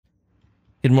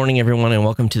Good morning, everyone, and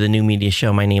welcome to the New Media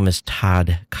Show. My name is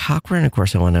Todd Cochran. Of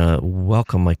course, I want to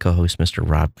welcome my co-host, Mr.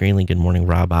 Rob Greenlee. Good morning,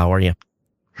 Rob. How are you?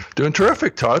 Doing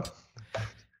terrific, Todd.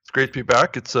 It's great to be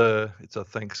back. It's a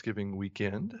Thanksgiving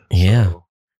weekend. Yeah, So,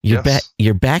 you're yes. back.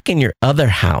 You're back in your other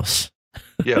house.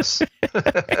 Yes.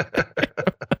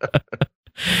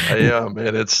 I am,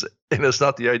 and it's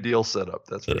not the ideal setup.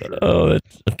 That's for sure. Oh,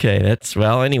 that's okay.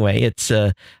 Anyway,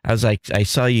 I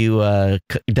saw you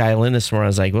dial in this morning. I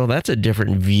was like, well, that's a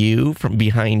different view from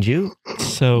behind you.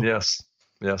 So yes.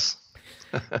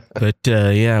 But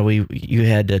you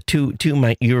had two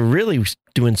mic. You were really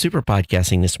doing super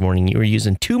podcasting this morning. You were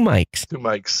using two mics. Two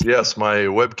mics. Yes, my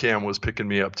webcam was picking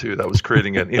me up too. That was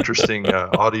creating an interesting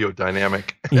audio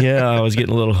dynamic. Yeah, I was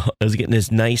getting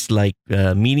this nice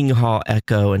meeting hall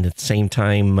echo, and at the same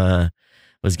time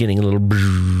was getting a little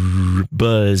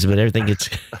buzz. But everything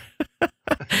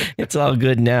it's all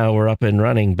good now. We're up and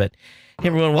running. But hey,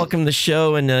 everyone, welcome to the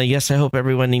show. And yes, I hope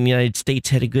everyone in the United States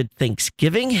had a good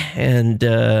Thanksgiving, and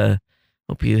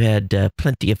hope you had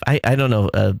plenty of. I don't know,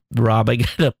 Rob. I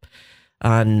got up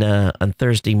on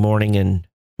Thursday morning, and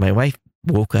my wife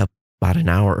woke up about an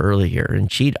hour earlier,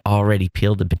 and she'd already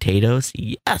peeled the potatoes.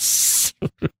 Yes.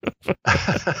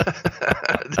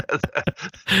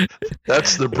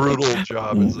 That's the brutal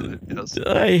job, isn't it? Yes.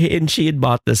 And she had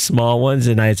bought the small ones,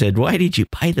 and I said, "Why did you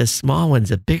buy the small ones?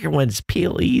 The bigger ones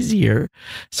peel easier."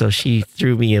 So she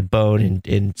threw me a bone,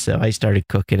 and so I started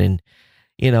cooking. And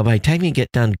by the time you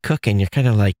get done cooking, you're kind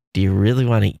of like, "Do you really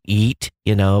want to eat?"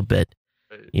 But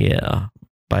yeah,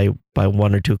 by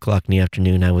 1 or 2 o'clock in the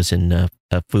afternoon, I was in a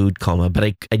food coma.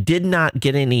 But I did not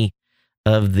get any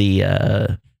of the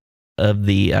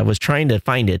I was trying to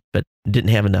find it, but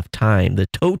didn't have enough time. The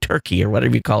toe turkey, or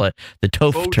whatever you call it, the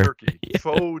faux turkey.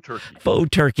 Faux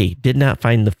turkey. Did not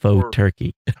find the faux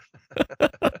turkey,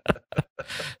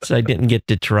 so I didn't get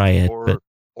to try it.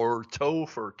 Or toe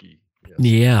turkey. Yes.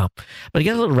 Yeah, but I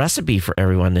got a little recipe for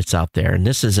everyone that's out there, and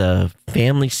this is a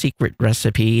family secret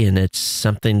recipe, and it's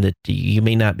something that you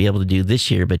may not be able to do this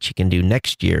year, but you can do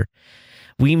next year.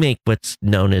 We make what's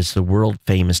known as the world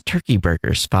famous turkey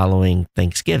burgers following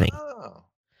Thanksgiving. Oh.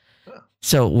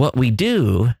 So what we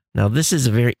do, now this is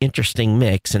a very interesting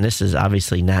mix, and this is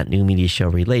obviously not New Media Show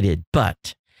related,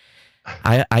 but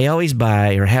I always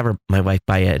buy, or have my wife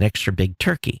buy, an extra big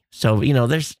turkey. So,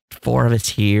 there's 4 of us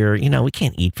here. We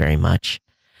can't eat very much.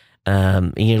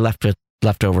 And you're left with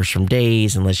leftovers from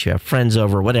days, unless you have friends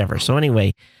over, whatever. So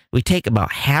anyway, we take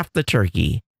about half the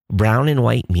turkey, brown and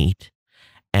white meat,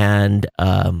 and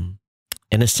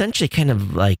essentially kind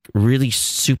of like really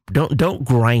don't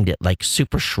grind it, like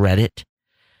super shred it.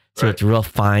 So It's real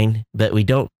fine, but we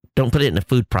don't put it in a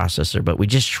food processor, but we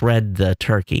just shred the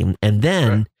turkey. And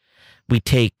then we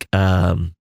take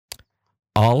all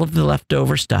of the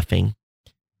leftover stuffing,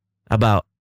 about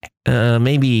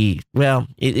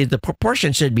the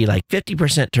proportion should be like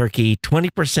 50% turkey,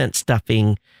 20%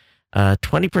 stuffing,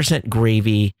 20%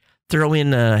 gravy, throw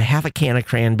in half a can of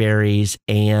cranberries,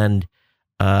 and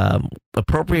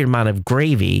appropriate amount of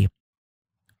gravy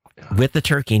with the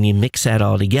turkey, and you mix that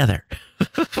all together.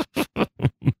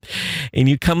 And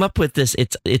you come up with this.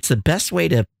 It's the best way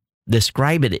to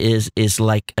describe it is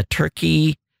like a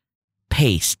turkey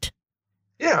paste.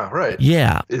 Yeah, right.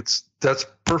 Yeah. That's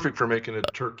perfect for making a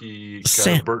turkey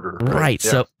kind of burger. Right.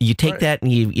 Yeah. So you take that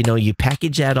and you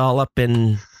package that all up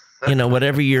in,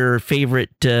 whatever your favorite,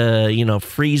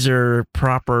 freezer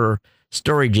proper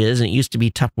storage is. And it used to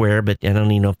be Tupperware, but I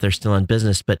don't even know if they're still in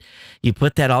business, but you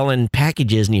put that all in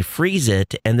packages and you freeze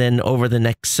it. And then over the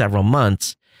next several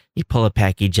months, you pull a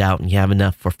package out and you have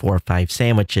enough for 4 or 5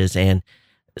 sandwiches, and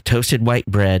toasted white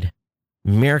bread,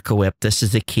 Miracle Whip. This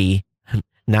is the key,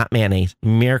 not mayonnaise,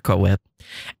 Miracle Whip,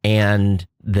 and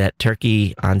that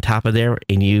turkey on top of there,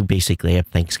 and you basically have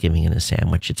Thanksgiving in a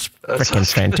sandwich. It's freaking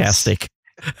fantastic.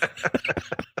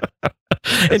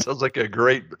 It sounds like a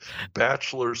great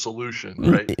bachelor solution,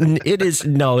 right? It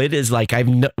is like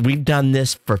we've done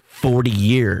this for 40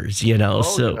 years, When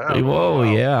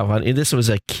this was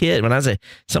a kid,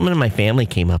 someone in my family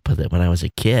came up with it when I was a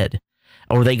kid,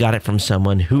 or they got it from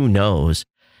someone, who knows,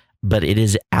 but it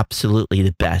is absolutely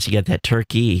the best. You got that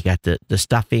turkey, you got the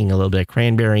stuffing, a little bit of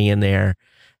cranberry in there,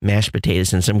 mashed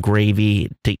potatoes, and some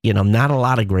gravy. Not a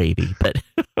lot of gravy, but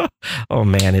oh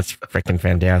man, it's freaking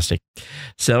fantastic.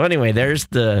 So anyway, there's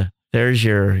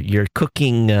your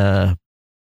cooking.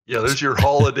 There's your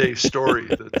holiday story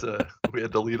that we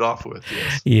had to lead off with.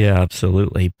 Yes. Yeah,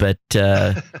 absolutely. But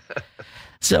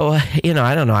so I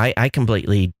don't know. I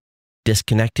completely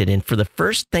disconnected, and for the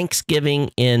first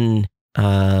Thanksgiving in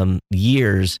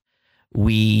years,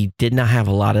 we did not have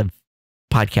a lot of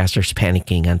podcasters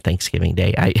panicking on Thanksgiving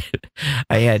Day.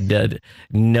 I had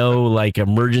no like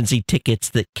emergency tickets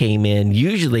that came in.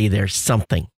 Usually there's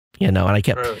something, and I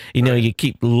kept, you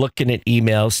keep looking at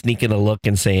emails, sneaking a look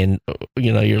and saying,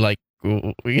 you're like,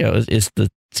 is the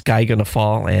sky going to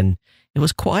fall? And it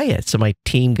was quiet. So my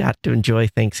team got to enjoy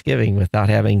Thanksgiving without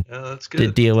having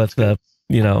to deal with a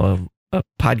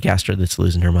podcaster that's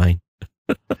losing her mind.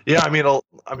 Yeah, I mean, a lot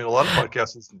of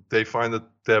podcasters, they find that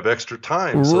they have extra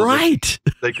time, so right?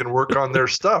 They can work on their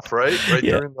stuff, right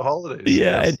during the holidays.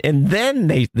 Yeah, yes. and then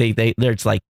it's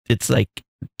like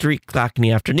 3:00 in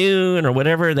the afternoon or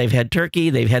whatever. They've had turkey,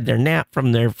 they've had their nap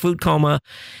from their food coma,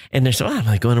 and they're I'm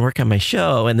like going to work on my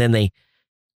show, and then they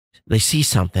see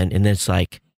something, and it's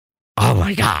like, oh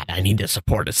my God, I need to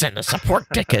send a support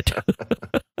ticket,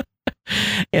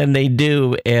 and they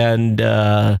do,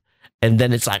 and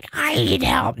then it's like, I need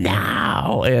help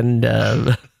now. And,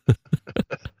 but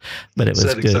it was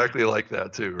said good. Exactly like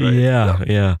that too, right?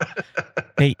 Yeah.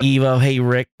 Hey, Evo. Hey,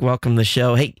 Rick. Welcome to the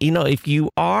show. Hey, if you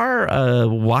are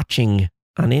watching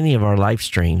on any of our live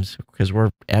streams, because we're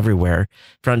everywhere,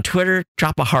 if you're on Twitter,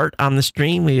 drop a heart on the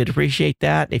stream. We would appreciate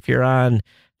that. If you're on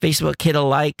Facebook, hit a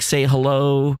like, say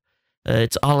hello.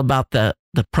 It's all about the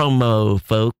promo,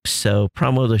 folks. So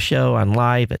promo the show on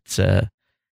live. It's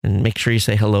and make sure you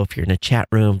say hello if you're in a chat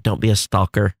room. Don't be a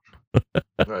stalker.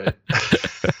 Right.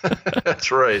 That's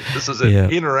right. This is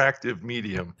an interactive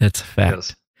medium. That's a fact.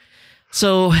 Yes.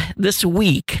 So this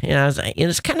week,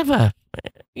 it's kind of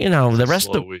the rest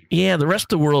of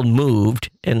the world moved,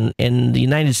 and the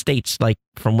United States, like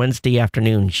from Wednesday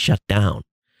afternoon, shut down.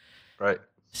 Right.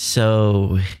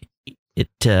 So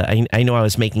I know I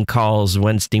was making calls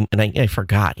Wednesday, and I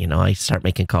forgot, I start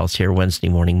making calls here Wednesday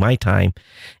morning, my time,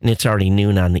 and it's already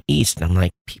noon on the East. And I'm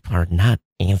like, people are not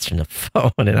answering the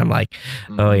phone. And I'm like,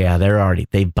 oh yeah,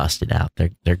 they busted out.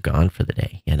 They're gone for the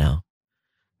day,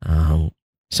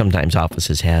 Sometimes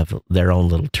offices have their own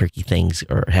little turkey things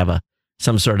or have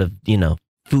some sort of,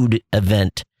 food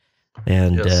event,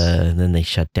 and then they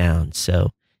shut down.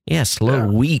 So slow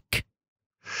week.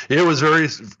 It was a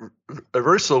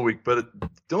very slow week, but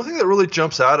the only thing that really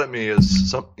jumps out at me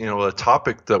is a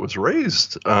topic that was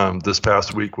raised this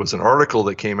past week was an article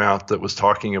that came out that was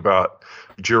talking about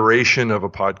duration of a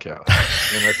podcast,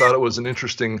 and I thought it was an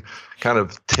interesting kind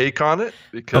of take on it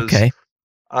because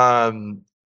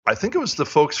I think it was the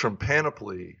folks from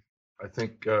Panoply, I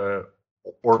think, or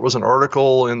it was an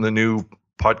article in the new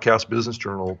Podcast Business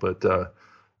Journal, but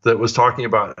that was talking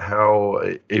about how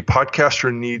a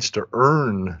podcaster needs to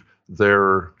earn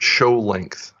their show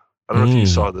length. I don't know if you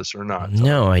saw this or not.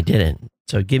 No, I didn't.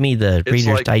 So give me the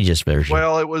Reader's Digest version.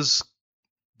 Well, it was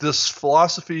this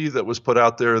philosophy that was put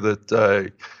out there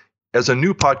that as a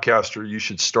new podcaster, you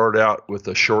should start out with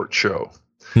a short show.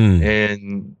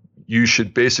 And you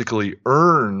should basically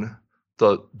earn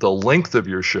the length of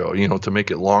your show, to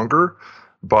make it longer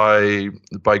by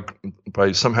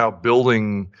somehow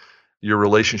building your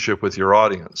relationship with your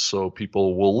audience, so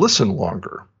people will listen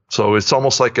longer. So it's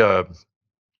almost like the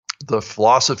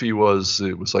philosophy was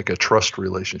like a trust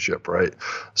relationship, right?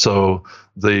 So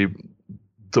the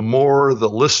more the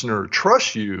listener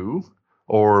trusts you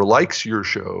or likes your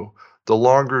show, the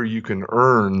longer you can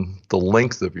earn the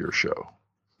length of your show.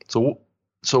 So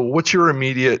what's your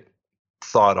immediate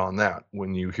thought on that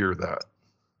when you hear that?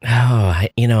 Oh,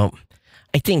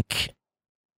 I think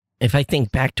if I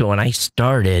think back to when I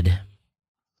started,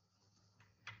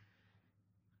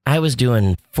 I was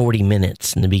doing 40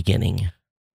 minutes in the beginning,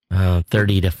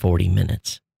 30 to 40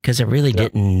 minutes, because I really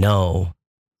didn't know.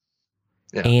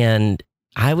 Yeah. And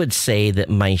I would say that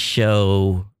my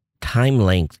show time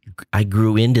length, I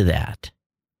grew into that.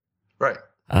 Right.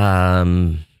 I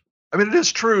mean, it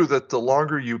is true that the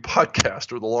longer you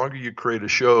podcast or the longer you create a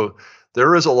show,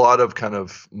 there is a lot of kind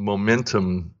of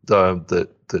momentum that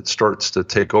starts to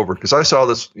take over. Because I saw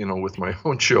this, with my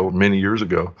own show many years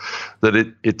ago, that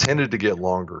it tended to get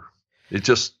longer. It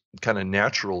just kind of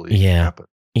naturally happened.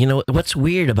 What's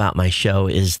weird about my show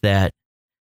is that,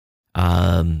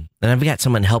 and I've got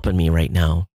someone helping me right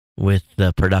now with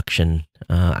the production.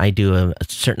 I do a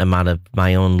certain amount of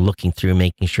my own looking through,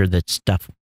 making sure that stuff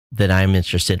that I'm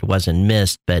interested in wasn't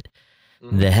missed, but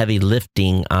the heavy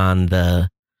lifting on the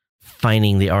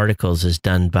finding the articles is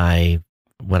done by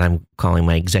what I'm calling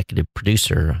my executive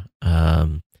producer.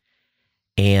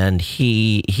 And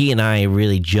he and I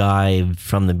really jived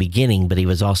from the beginning, but he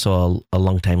was also a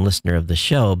longtime listener of the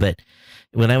show. But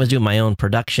when I was doing my own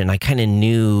production, I kind of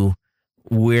knew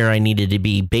where I needed to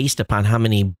be based upon how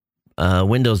many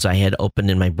windows I had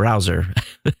opened in my browser.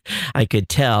 I could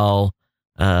tell,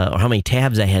 or how many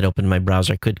tabs I had open in my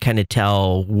browser. I could kind of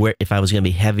tell where if I was going to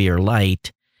be heavy or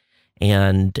light.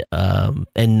 and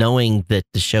knowing that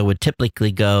the show would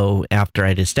typically go, after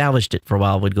I'd established it for a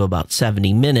while, would go about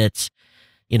 70 minutes.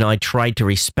 I tried to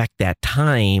respect that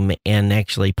time and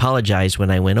actually apologize when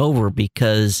I went over,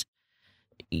 because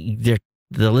the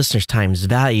listener's time is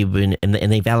valuable, and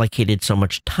they've allocated so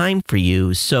much time for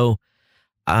you. So,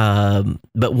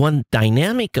 but one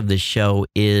dynamic of the show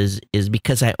is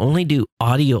because I only do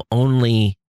audio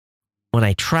only when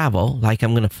I travel, like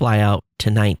I'm going to fly out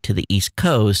tonight to the East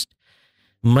Coast.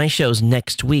 My shows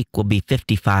next week will be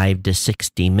 55 to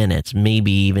 60 minutes,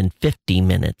 maybe even 50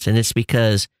 minutes. And it's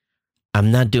because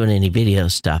I'm not doing any video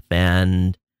stuff,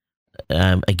 and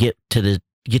I get to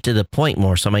the point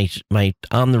more. So my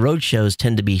on the road shows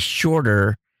tend to be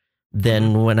shorter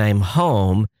than when I'm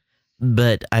home.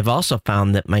 But I've also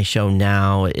found that my show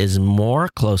now is more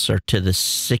closer to the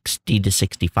 60 to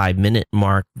 65 minute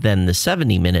mark than the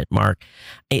 70 minute mark.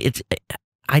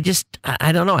 I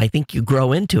don't know. I think you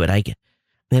grow into it. I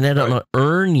don't know.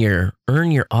 Earn your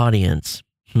audience.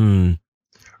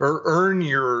 Or earn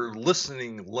your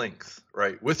listening length,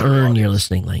 right? With your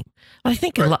listening length. I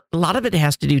think a lot of it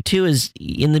has to do too is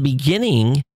in the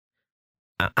beginning,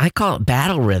 I call it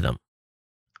battle rhythm.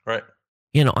 Right.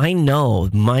 I know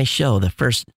my show, the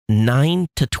first 9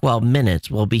 to 12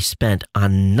 minutes will be spent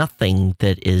on nothing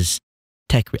that is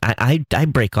tech. I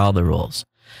break all the rules.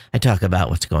 I talk about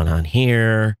what's going on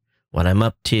here, what I'm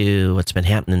up to, what's been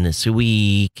happening this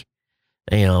week.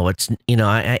 I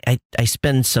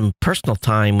spend some personal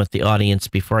time with the audience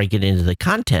before I get into the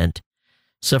content.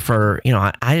 So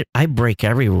I break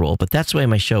every rule, but that's the way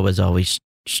my show was always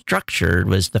structured.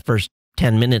 Was the first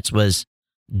 10 minutes was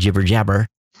jibber jabber,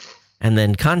 and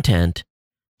then content.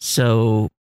 So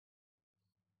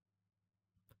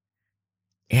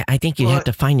yeah, I think you have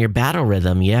to find your battle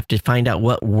rhythm. You have to find out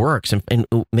what works and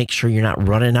make sure you're not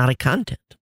running out of content.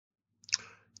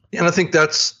 Yeah, and I think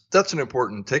that's an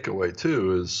important takeaway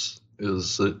too, is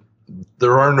that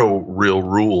there are no real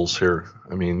rules here.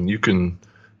 I mean, you can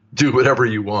do whatever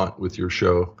you want with your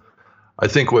show. I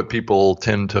think what people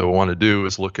tend to want to do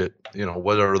is look at,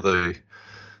 what are the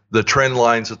trend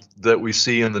lines that we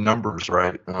see in the numbers,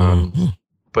 right?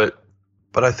 But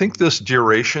I think this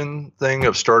duration thing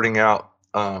of starting out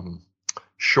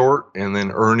short and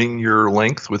then earning your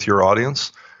length with your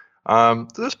audience,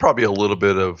 there's probably a little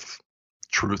bit of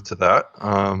truth to that.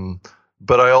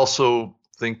 But I also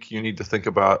think you need to think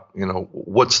about,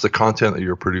 what's the content that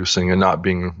you're producing and not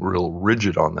being real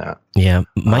rigid on that. Yeah.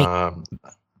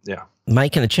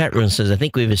 Mike in the chat room says, I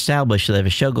think we've established that if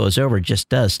a show goes over, it just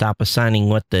does. Stop assigning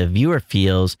what the viewer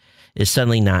feels is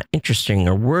suddenly not interesting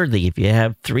or worthy. If you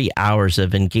have 3 hours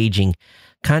of engaging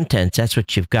content, that's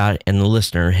what you've got, and the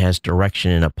listener has direction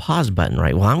and a pause button,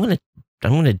 right? Well, I'm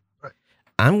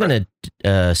gonna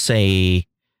say,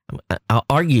 I'll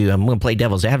argue. I'm going to play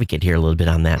devil's advocate here a little bit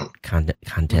on that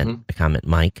comment,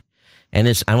 Mike.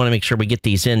 And I want to make sure we get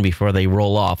these in before they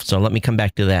roll off. So let me come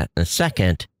back to that in a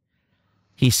second.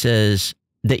 He says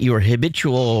that your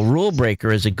habitual rule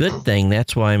breaker is a good thing.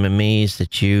 That's why I'm amazed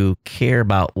that you care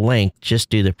about length. Just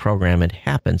do the program. It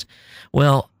happens.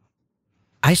 Well,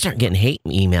 I start getting hate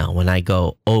email when I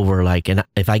go over,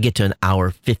 if I get to an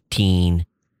hour 15,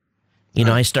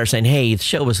 I start saying, hey, the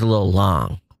show was a little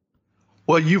long.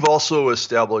 Well, you've also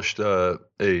established a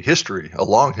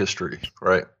long history,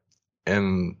 right?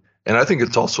 And I think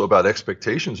it's also about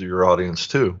expectations of your audience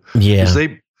too. Yeah.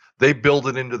 Because they build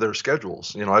it into their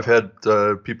schedules. I've had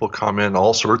people comment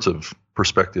all sorts of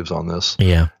perspectives on this.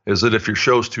 Yeah. Is that if your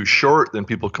show's too short, then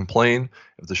people complain.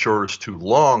 If the show is too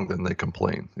long, then they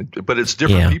complain. But it's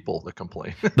different people that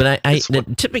complain. But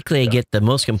typically I get the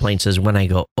most complaints is when I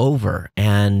go over,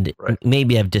 and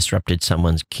maybe I've disrupted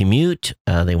someone's commute.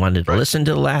 They wanted to listen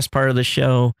to the last part of the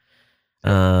show.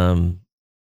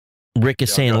 Rick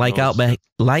is saying, like Outback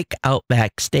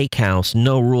Steakhouse,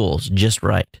 no rules, just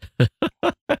right.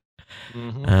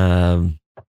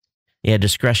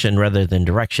 Discretion rather than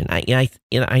direction. I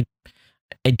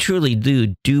truly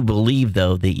do believe,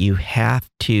 though, that you have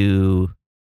to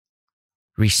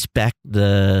respect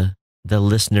the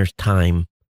listener's time.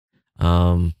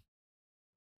 And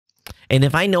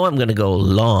if I know I'm going to go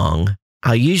long,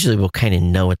 I usually will kind of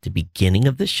know at the beginning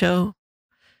of the show,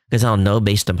 because I'll know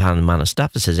based upon the amount of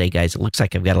stuff. It says, hey guys, it looks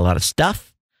like I've got a lot of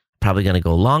stuff. Probably going to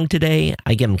go long today.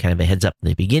 I give them kind of a heads up in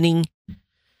the beginning.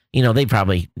 They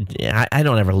probably, I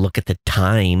don't ever look at the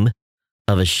time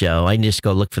of a show. I just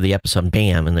go look for the episode,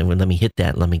 bam, and then let me hit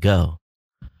that, let me go.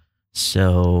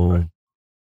 So,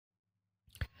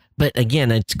 but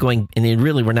again, it's going, and then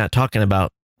really we're not talking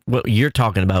about what you're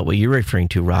talking about. What you're referring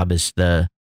to, Rob, is you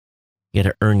got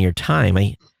to earn your time.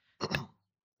 I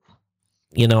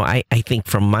think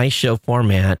from my show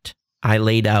format, I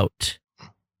laid out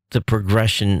the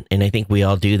progression, and I think we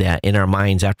all do that in our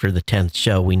minds. After the 10th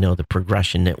show, we know the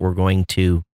progression that we're going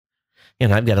to,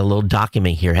 and I've got a little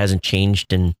document here, hasn't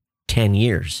changed in 10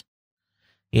 years.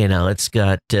 It's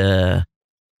got,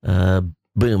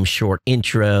 boom, short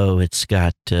intro. It's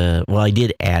got, I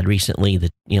did add recently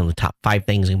the top 5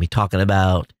 things I'm going to be talking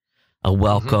about, a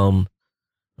welcome,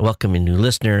 welcoming new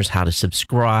listeners, how to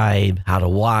subscribe, how to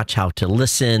watch, how to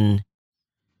listen,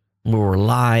 where we're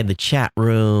live, the chat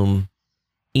room,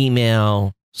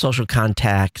 email, social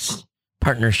contacts,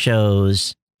 partner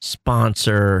shows,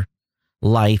 sponsor,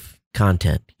 life,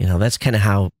 content. That's kind of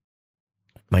how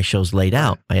my show's laid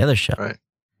out, my other show. Right.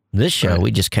 This show,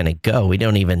 we just kind of go. We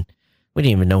don't even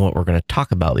know what we're going to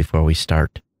talk about before we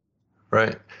start.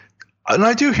 Right. And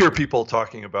I do hear people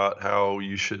talking about how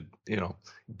you should,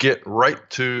 get right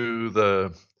to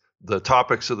the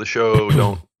topics of the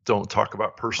show. Don't talk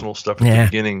about personal stuff at the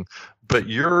beginning. But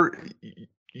you're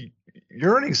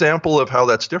an example of how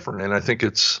that's different, and I think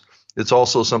it's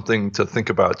also something to think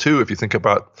about too. If you think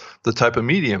about the type of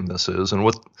medium this is, and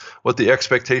what the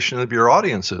expectation of your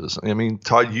audience is. I mean,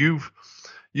 Todd, you've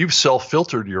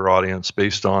self-filtered your audience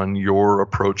based on your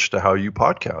approach to how you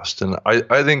podcast. And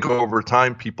I think over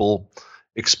time, people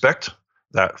expect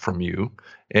that from you,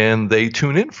 and they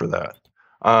tune in for that.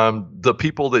 The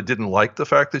people that didn't like the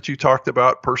fact that you talked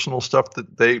about personal stuff,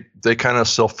 that they kind of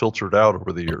self-filtered out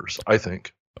over the years, I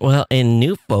think. Well, and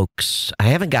new folks, I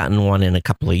haven't gotten one in a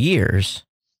couple of years,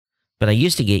 but I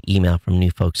used to get email from new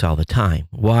folks all the time.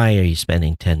 Why are you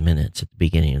spending 10 minutes at the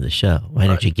beginning of the show? Why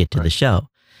don't you get to the show?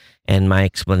 And my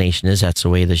explanation is that's the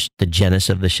way the genesis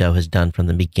of the show has done from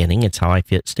the beginning. It's how I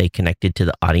stay connected to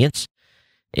the audience.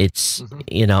 It's,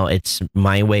 it's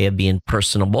my way of being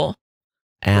personable.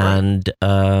 And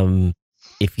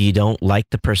if you don't like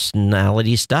the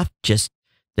personality stuff,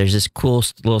 there's this cool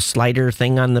little slider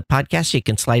thing on the podcast. You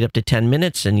can slide up to 10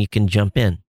 minutes and you can jump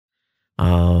in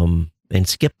and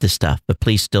skip the stuff, but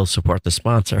please still support the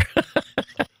sponsor.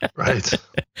 Right.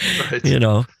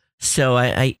 So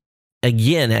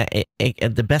Again,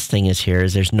 the best thing is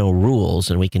there's no rules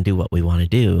and we can do what we want to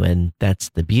do. And that's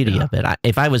the beauty of it.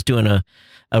 If I was doing a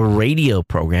radio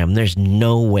program, there's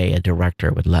no way a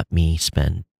director would let me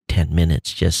spend 10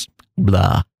 minutes just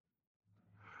blah.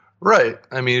 Right.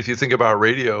 I mean, if you think about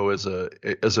radio as a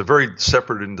very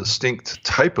separate and distinct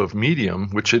type of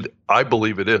medium, which I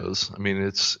believe it is. I mean,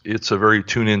 it's a very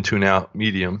tune in, tune out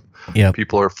medium. Yeah.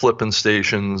 People are flipping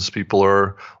stations. People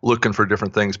are looking for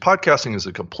different things. Podcasting is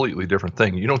a completely different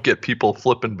thing. You don't get people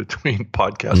flipping between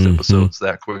podcast episodes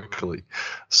that quickly.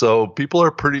 So people are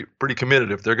pretty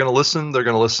committed. If they're going to listen, they're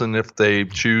going to listen. If they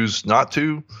choose not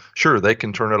to, sure, they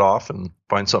can turn it off and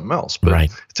find something else. But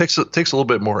it takes a little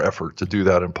bit more effort to do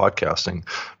that in podcasting.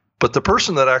 But the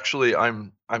person that actually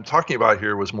I'm talking about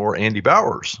here was more Andy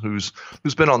Bowers, who's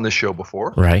been on this show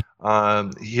before. Right.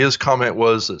 His comment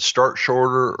was that start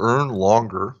shorter, earn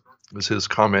longer was his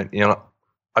comment.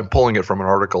 I'm pulling it from an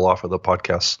article off of the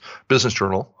Podcast Business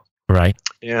Journal. Right.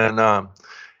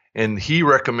 And he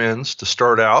recommends to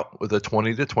start out with a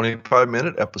 20 to 25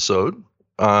 minute episode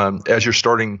as you're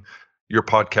starting your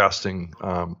podcasting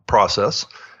process.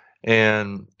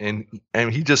 And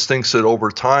he just thinks that over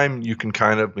time you can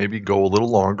kind of maybe go a little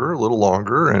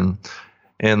longer, and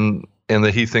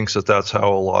that he thinks that that's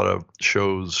how a lot of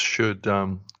shows should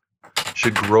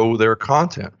grow their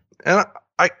content. And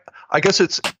I guess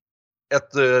it's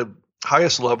at the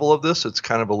highest level of this, it's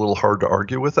kind of a little hard to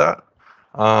argue with that.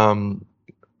 But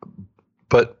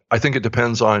I think it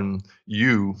depends on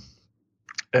you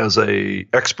as a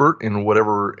expert in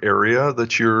whatever area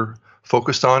that you're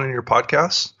focused on in your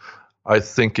podcasts. I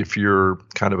think if you're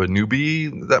kind of a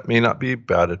newbie, that may not be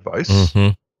bad advice.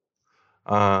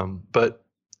 But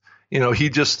he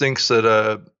just thinks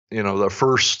that the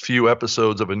first few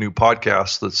episodes of a new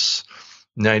podcast that's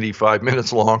 95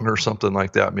 minutes long or something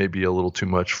like that may be a little too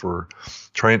much for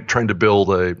trying to build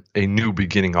a new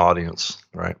beginning audience,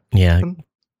 right? Yeah. And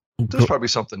there's probably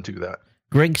something to that.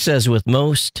 Greg says with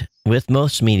most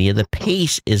media, the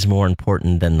pace is more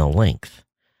important than the length.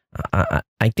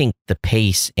 I think the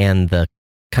pace and the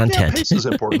content. Yeah, pace is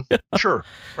important. Sure.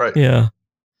 Right. Yeah.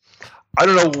 I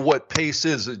don't know what pace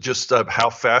is. It just how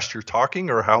fast you're talking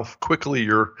or how quickly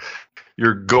you're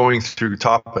going through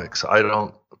topics.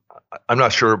 I'm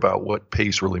not sure about what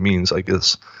pace really means, I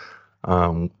guess. I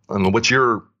mean, what's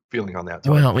your feeling on that?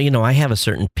 Well, I have a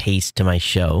certain pace to my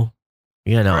show.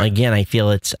 Right. Again, I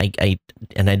feel it's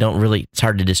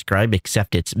hard to describe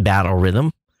except it's battle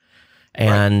rhythm.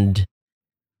 And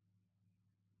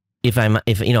if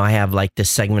I have like this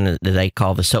segment that I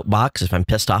call the soapbox, if I'm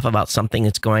pissed off about something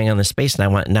that's going on in the space and I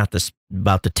want not this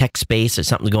about the tech space or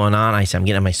something's going on, I say I'm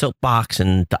getting on my soapbox,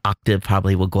 and the octave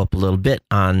probably will go up a little bit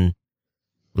on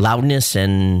loudness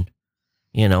and,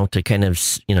 to kind of,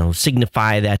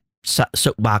 signify that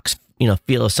soapbox,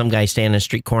 feel of some guy standing in a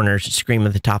street corner screaming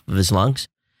at the top of his lungs.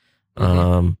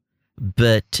 Mm-hmm.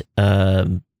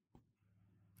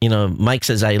 Mike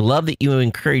says, I love that you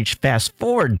encourage fast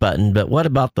forward button, but what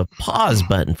about the pause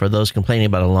button for those complaining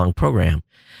about a long program?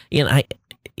 I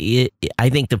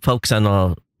think the folks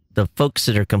on the folks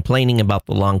that are complaining about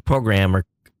the long program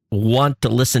want to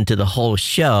listen to the whole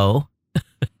show,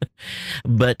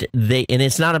 but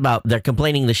it's not about they're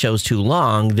complaining the show's too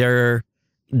long.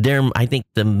 I think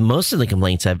most of the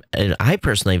complaints I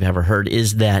personally have ever heard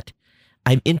is that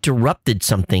I've interrupted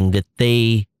something that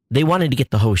they wanted to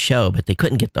get the whole show, but they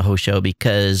couldn't get the whole show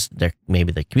because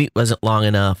maybe the commute wasn't long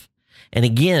enough. And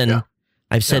again,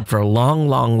 I've said for a long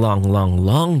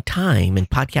time, and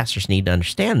podcasters need to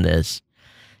understand this,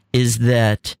 is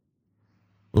that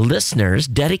listeners,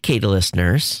 dedicated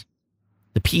listeners,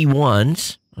 the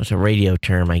P1s, that's a radio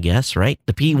term, I guess, right?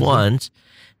 The P1s,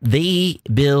 they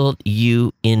build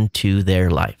you into their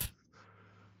life.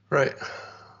 Right.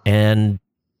 And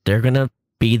they're going to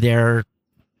be there.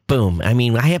 Boom. I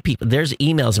mean, I have people, there's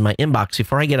emails in my inbox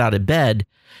before I get out of bed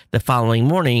the following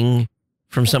morning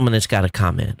from someone that's got a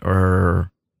comment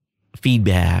or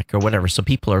feedback or whatever. So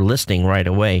people are listening right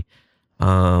away.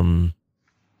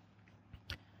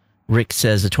 Rick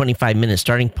says the 25-minute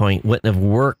starting point wouldn't have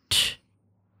worked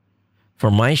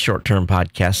for my short-term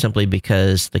podcast simply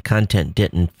because the content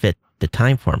didn't fit the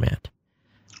time format.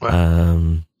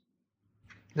 Well,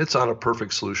 it's not a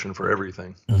perfect solution for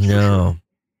everything. No.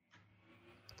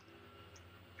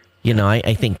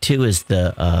 I think too is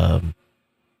I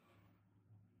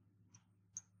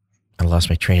lost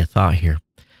my train of thought here.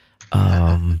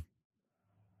 I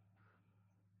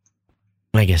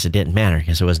guess it didn't matter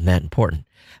because it wasn't that important.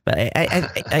 But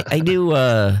I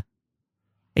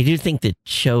do think that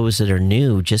shows that are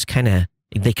new just they're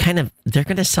going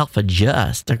to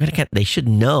self-adjust. They should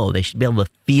know. They should be able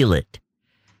to feel it.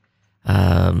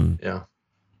 Yeah.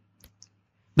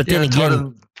 But then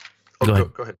again,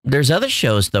 go ahead. There's other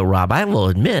shows though, Rob. I will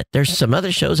admit there's some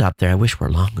other shows out there I wish were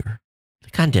longer.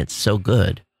 The content's so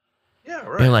good. Yeah,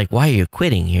 right. They're like, why are you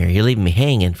quitting here? You're leaving me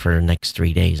hanging for the next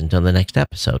 3 days until the next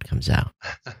episode comes out.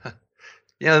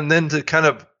 Yeah, and then to kind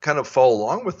of follow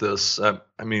along with this,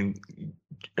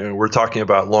 we're talking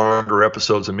about longer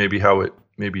episodes and maybe how it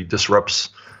maybe disrupts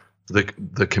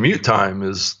the commute time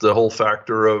is the whole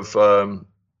factor of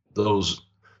those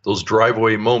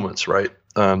driveway moments, right?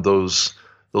 Those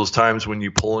times when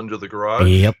you pull into the garage.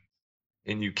 Yep.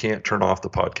 And you can't turn off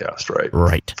the podcast, right?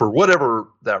 Right. For whatever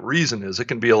that reason is, it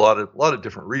can be a lot of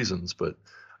different reasons, but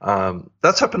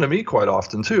that's happened to me quite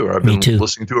often too. I've been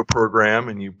listening to a program,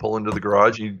 and you pull into the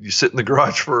garage, you sit in the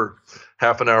garage for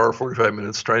half an hour, 45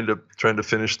 minutes, trying to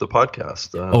finish the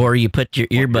podcast. Or you put your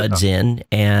earbuds in,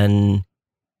 and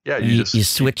you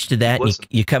switch to that. And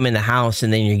you come in the house,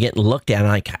 and then you're getting looked at.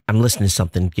 Like, I'm listening to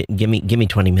something. Give me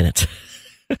 20 minutes.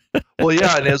 Well,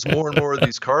 yeah, and as more and more of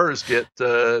these cars get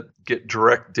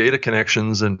direct data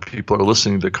connections, and people are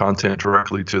listening to content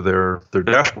directly to their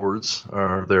dashboards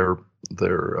or their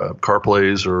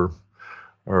CarPlays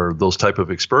or those type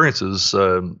of experiences,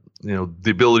 the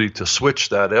ability to switch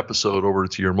that episode over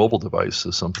to your mobile device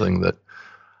is something that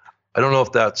I don't know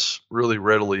if that's really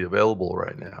readily available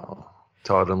right now,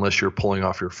 Todd, unless you're pulling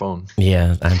off your phone.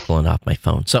 Yeah, I'm pulling off my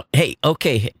phone. So, hey,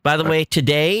 okay. By the way,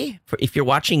 today, if you're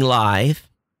watching live,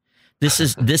 this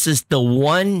is the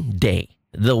one day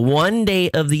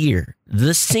of the year,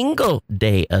 the single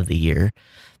day of the year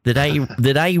that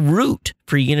I root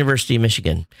for University of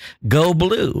Michigan. Go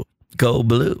blue, go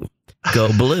blue,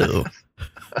 go blue.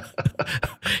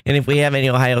 And if we have any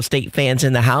Ohio State fans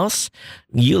in the house,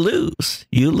 you lose.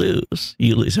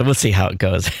 So we'll see how it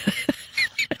goes.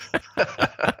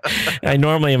 I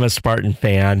normally am a Spartan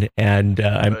fan, and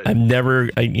I'm never,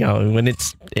 when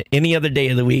it's any other day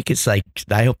of the week, it's like,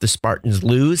 I hope the Spartans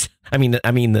lose. I mean,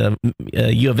 the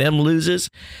U of M loses,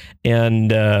 and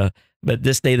but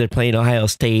this day they're playing Ohio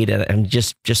State, and I'm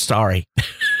just sorry.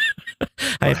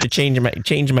 I have to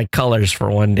change my colors for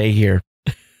one day here.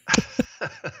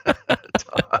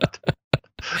 Todd.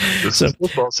 This is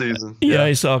football season. Yeah,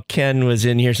 I saw Ken was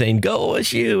in here saying "Go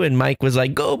OSU," and Mike was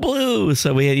like "Go Blue."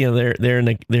 So we had, they're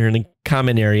in a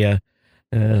common area.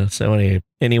 So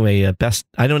anyway, best.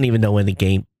 I don't even know when the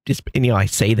game. Just I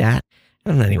say that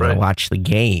I'm not even gonna watch the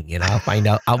game. I'll find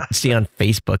out. I'll see on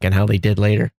Facebook and how they did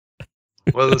later.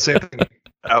 Well, the same thing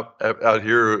out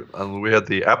here. We had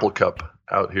the Apple Cup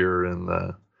out here, and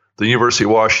the University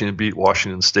of Washington beat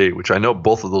Washington State, which I know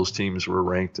both of those teams were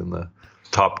ranked in the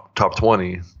top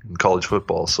 20 in college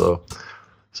football. So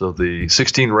the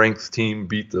 16 ranked team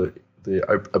beat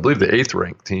I believe the 8th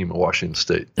ranked team of Washington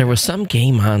State. There was some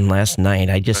game on last night.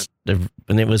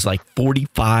 And it was like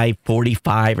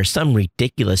 45-45 or some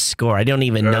ridiculous score. I don't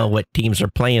even know what teams are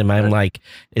playing. I'm like,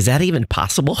 is that even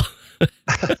possible?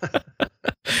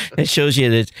 It shows you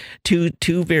that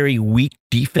two very weak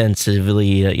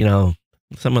defensively,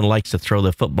 someone likes to throw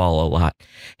the football a lot.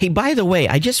 Hey, by the way,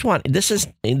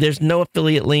 there's no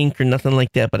affiliate link or nothing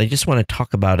like that, but I just want to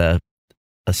talk about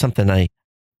something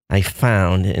I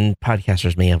found, and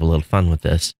podcasters may have a little fun with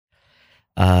this,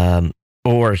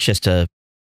 or it's just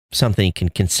something you can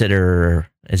consider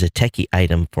as a techie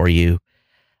item for you.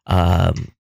 I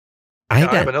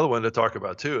have another one to talk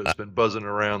about too. It's been buzzing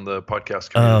around the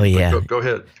podcast community. Oh yeah, go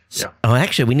ahead. Yeah.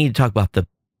 Actually, we need to talk about the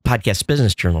Podcast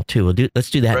Business Journal too. Let's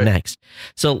do that next.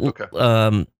 So,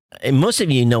 and most of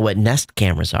you know what Nest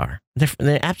cameras are.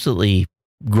 They're absolutely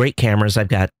great cameras. I've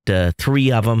got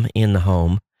 3 of them in the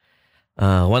home.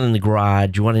 One in the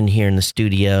garage, one in here in the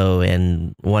studio,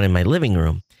 and one in my living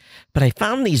room. But I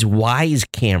found these Wyze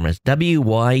cameras,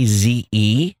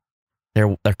 W-Y-Z-E.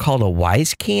 They're called a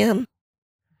Wyze Cam.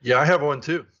 Yeah, I have one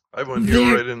too. I have one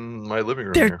here right in my living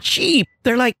room. They're cheap.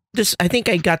 They're like this. I think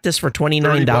I got this for $29.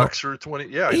 $30 or 20.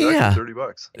 Yeah, exactly.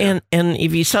 $30. Yeah. And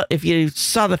if you saw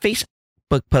the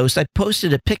Facebook post, I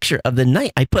posted a picture of the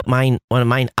night. I put one of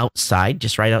mine outside,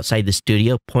 just right outside the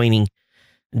studio, pointing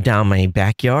down my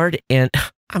backyard, and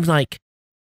I'm like,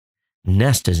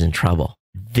 Nest is in trouble.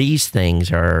 These things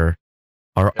are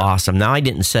awesome. Now I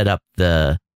didn't set up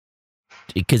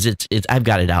because it's I've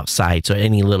got it outside, so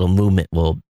any little movement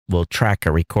will track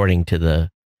a recording to the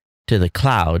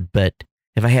cloud. But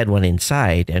if I had one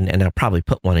inside, and I'll probably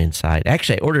put one inside.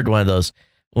 Actually, I ordered one of those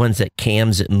ones that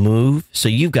cams that move. So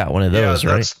you've got one of those,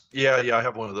 right? Yeah, I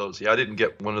have one of those. Yeah, I didn't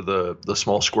get one of the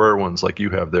small square ones like you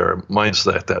have there. Mine's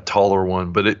that taller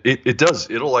one, but it does.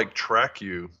 It'll like track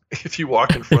you if you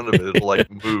walk in front of it. It'll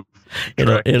like move.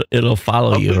 It'll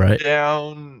follow you, right?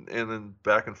 Down and then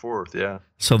back and forth. Yeah.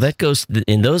 So that goes,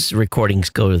 and those recordings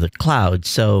go to the cloud.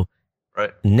 So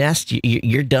Nest,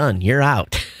 you're done. You're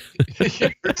out.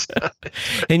 You're done.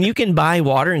 And you can buy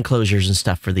water enclosures and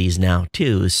stuff for these now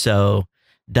too. So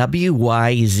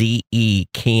WYZE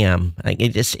Cam,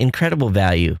 it's incredible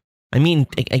value. I mean,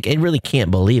 I really can't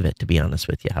believe it, to be honest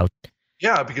with you.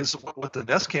 Yeah, because what the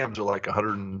Nest cams are like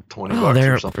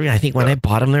 $120 or something. I think when I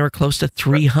bought them, they were close to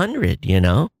 $300. Right.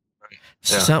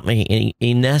 Yeah. Something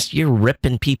a Nest, you're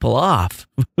ripping people off.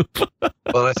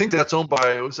 Well, I think that's owned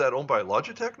by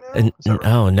Logitech now. Right?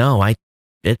 Oh no, no? I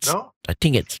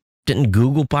think didn't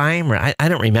Google buy them, or I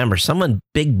don't remember. Someone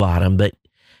big bought them, but.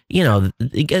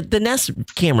 The Nest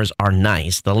cameras are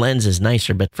nice. The lens is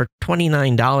nicer, but for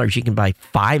 $29, you can buy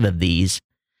 5 of these,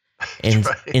 and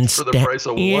for the price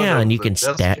of one. Yeah, and you can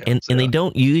and they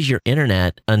don't use your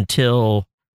internet until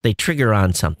they trigger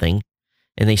on something,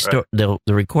 and they'll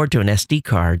record to an SD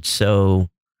card. So,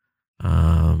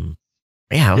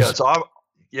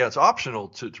 it's optional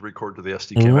to record to the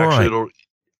SD cam. Right. Actually,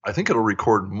 I think it'll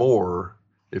record more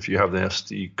if you have the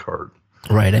SD card.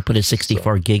 Right, I put a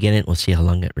 64 gig in it. We'll see how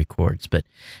long it records. But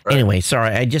anyway,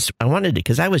 sorry, I wanted to,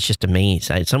 because I was just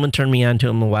amazed. Someone turned me on to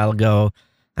them a while ago.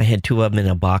 I had 2 of them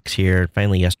in a box here.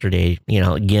 Finally, yesterday,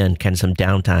 again, kind of some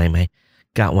downtime, I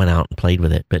got one out and played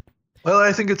with it. But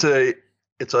I think it's a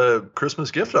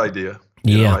Christmas gift idea.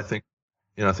 I think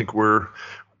we're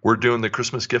doing the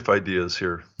Christmas gift ideas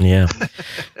here. Yeah.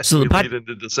 So lead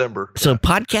into December. So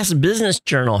Podcast Business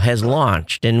Journal has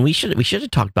launched, and we should have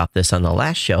talked about this on the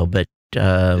last show, but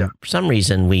for some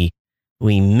reason we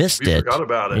missed it. Forgot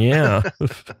about it. Yeah.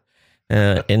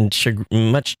 And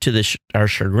much to our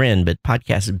chagrin, but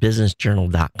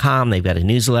podcastbusinessjournal.com, they've got a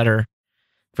newsletter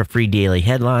for free daily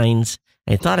headlines.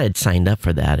 I thought I'd signed up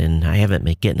for that, and I haven't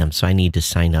been getting them, so I need to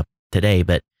sign up today.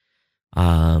 But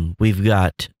we've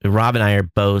got, Rob and I are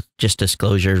both, just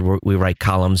disclosures, we write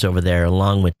columns over there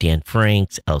along with Dan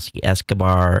Franks, Elsie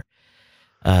Escobar.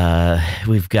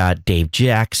 We've got Dave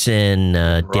Jackson,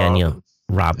 Daniel,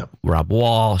 Rob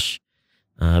Walsh,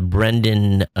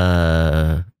 Brendan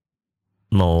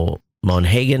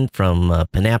Monhagen from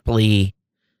Panoply.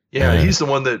 Yeah, he's the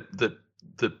one that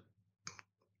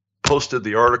posted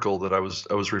the article that I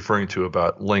was referring to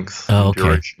about length and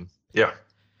duration. Yeah.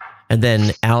 And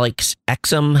then Alex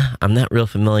Exum, I'm not real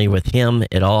familiar with him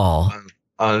at all.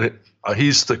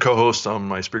 He's the co-host on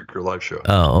my Speaker Live show.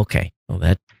 Oh, okay. Well,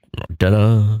 that,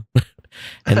 da-da.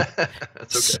 And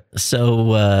that's okay.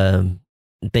 So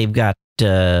they've got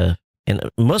And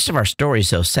most of our stories,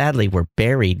 though, sadly, were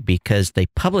buried because they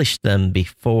published them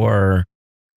before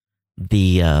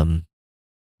the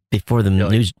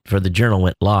news for the journal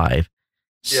went live.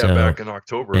 Yeah, so, back in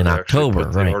October. In October,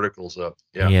 put the articles up.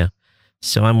 Yeah.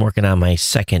 So I'm working on my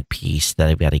second piece that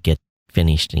I've got to get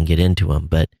finished and get into them.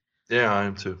 But yeah, I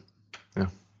am too. Yeah.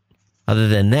 Other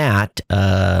than that,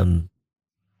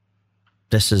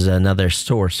 this is another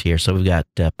source here. So we've got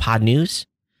Pod News,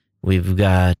 we've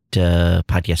got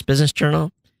Podcast Business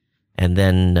Journal, and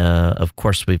then of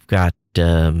course we've got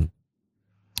oh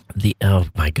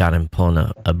my God, I'm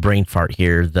pulling a brain fart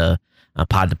here. The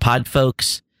Pod to Pod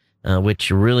folks,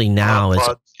 which really now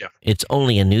it's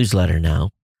only a newsletter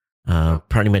now,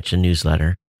 pretty much a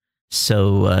newsletter.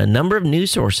 So a number of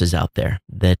news sources out there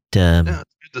that it's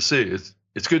good to see.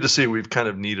 It's good to see. We've kind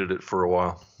of needed it for a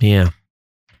while. Yeah.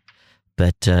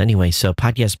 But anyway, so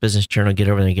Podcast Business Journal, get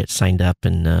over there and get signed up,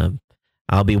 and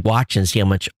I'll be watching, see how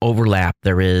much overlap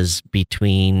there is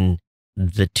between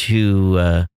the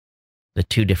two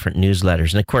different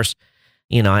newsletters. And of course,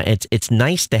 it's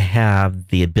nice to have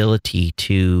the ability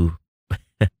to.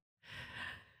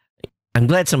 I'm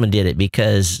glad someone did it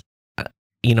because,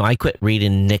 I quit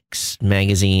reading Nick's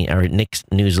magazine or Nick's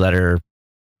newsletter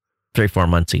 3-4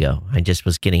 months ago. I just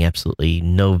was getting absolutely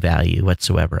no value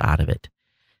whatsoever out of it.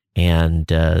 And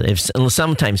if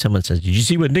sometimes someone says, "Did you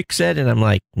see what Nick said?" and I'm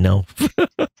like, "No."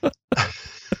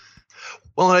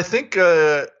 Well, and I think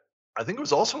it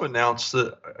was also announced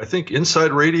that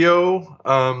Inside Radio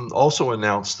also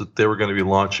announced that they were going to be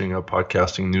launching a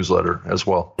podcasting newsletter as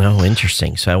well. Oh,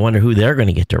 interesting. So I wonder who they're going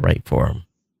to get to write for them.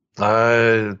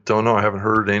 I don't know. I haven't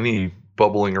heard any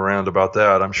bubbling around about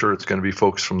that. I'm sure it's going to be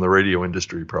folks from the radio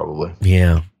industry, probably.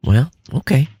 Yeah. Well,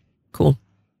 okay, cool.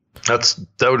 That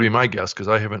would be my guess because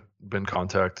I haven't been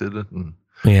contacted. And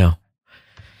yeah,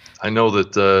 I know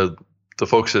that the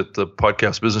folks at the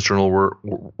Podcast Business Journal were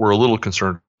a little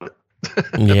concerned.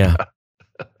 Yeah.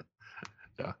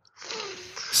 Yeah.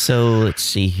 So let's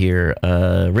see here.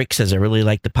 Rick says, "I really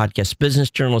like the Podcast Business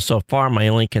Journal so far. My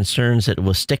only concern is that it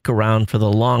will stick around for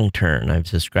the long term. I've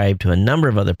subscribed to a number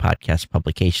of other podcast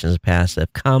publications in the past that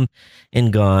have come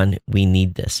and gone. We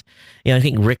need this." I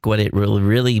think, Rick, what it will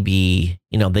really be,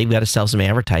 they've got to sell some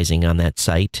advertising on that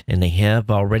site, and they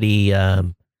have already,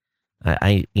 talking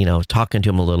to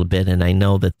them a little bit, and I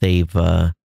know that they've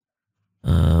got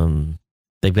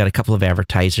a couple of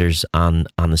advertisers on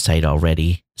the site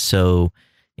already. So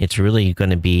it's really going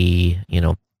to be,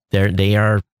 they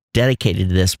are dedicated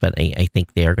to this, but I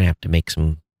think they are going to have to make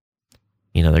some,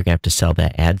 they're going to have to sell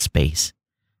that ad space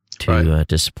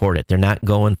to support it. They're not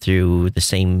going through the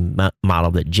same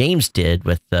model that James did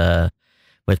with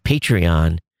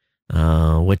Patreon,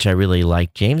 which I really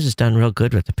like. James has done real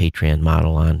good with the Patreon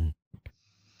model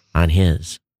on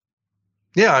his.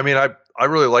 Yeah, I mean, I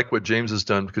really like what James has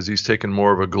done because he's taken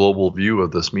more of a global view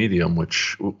of this medium,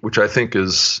 which I think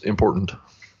is important.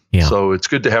 Yeah. So it's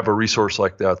good to have a resource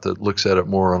like that looks at it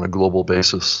more on a global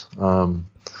basis. And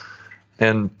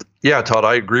yeah, Todd,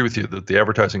 I agree with you that the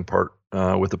advertising part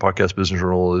with the Podcast Business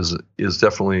Journal is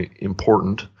definitely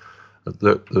important.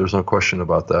 There's no question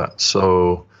about that.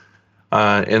 So,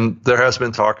 and there has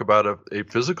been talk about a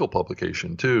physical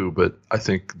publication too, but I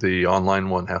think the online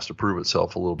one has to prove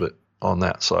itself a little bit on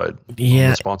that side, on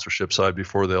the sponsorship side,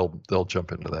 before they'll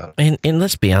jump into that. And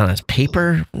let's be honest,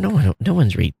 paper, no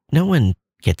one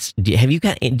gets. Do you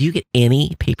get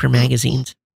any paper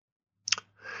magazines?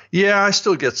 Yeah, I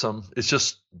still get some. It's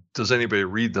just, does anybody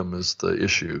read them is the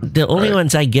issue. The only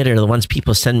ones I get are the ones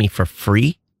people send me for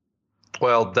free.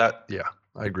 Well, I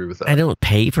agree with that. I don't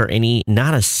pay for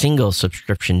not a single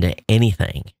subscription to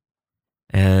anything.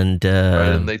 And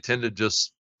and they tend to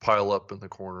just pile up in the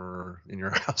corner in your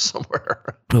house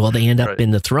somewhere. Well, they end up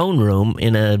in the throne room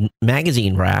in a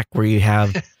magazine rack where you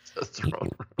have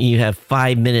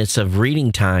 5 minutes of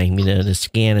reading time, to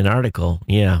scan an article.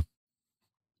 Yeah.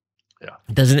 Yeah.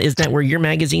 Isn't that where your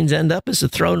magazines end up, as a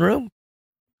throne room?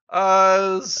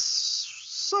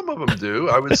 Some of them do.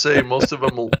 I would say most of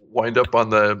them will wind up on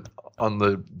the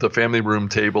family room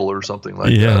table or something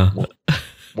like that.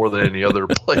 More than any other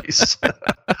place.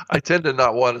 I tend to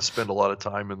not want to spend a lot of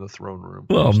time in the throne room.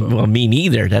 Well, me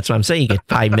neither. That's what I'm saying. You get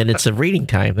 5 minutes of reading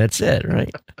time. That's it,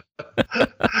 right?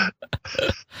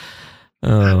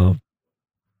 Oh.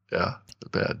 Yeah,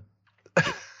 bad.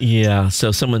 Yeah.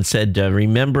 So someone said,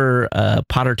 remember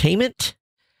Pottertainment?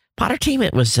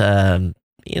 Pottertainment was, I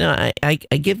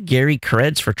give Gary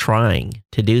creds for trying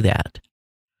to do that.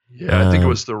 Yeah, I think it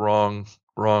was the wrong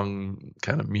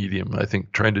kind of medium. I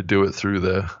think trying to do it through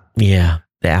the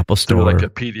Apple Store, like a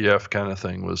PDF kind of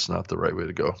thing, was not the right way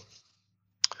to go.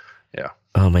 Yeah.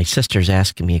 Oh, my sister's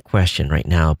asking me a question right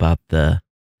now about the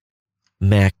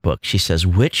MacBook. She says,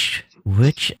 which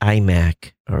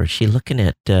iMac, or is she looking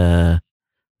at, what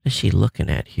is she looking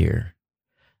at here?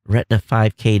 Retina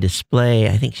 5K display.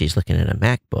 I think she's looking at a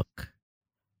MacBook.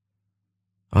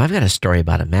 Oh, I've got a story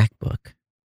about a MacBook.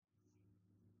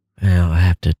 Well, I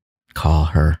have to call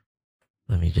her.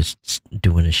 Let me just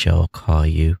doing a show. I'll call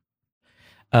you.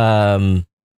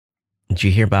 Did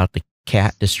you hear about the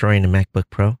cat destroying a MacBook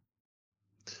Pro?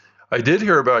 I did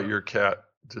hear about your cat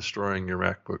destroying your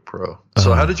MacBook Pro.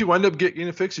 So how did you wind up getting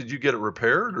it fixed? Did you get it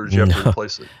repaired, or did you have to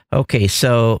replace it? Okay,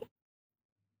 so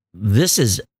this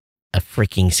is a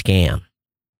freaking scam.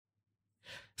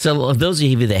 So those of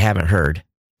you that haven't heard,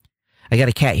 I got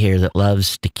a cat here that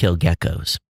loves to kill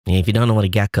geckos. And if you don't know what a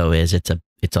gecko is, it's a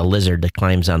lizard that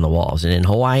climbs on the walls. And in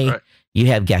Hawaii, you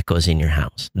have geckos in your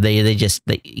house. It's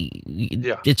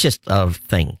just a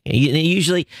thing.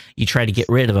 Usually you try to get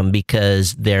rid of them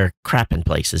because they're crapping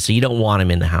places. So you don't want them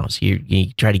in the house.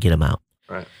 You try to get them out.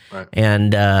 Right.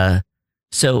 And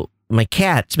so my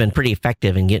cat's been pretty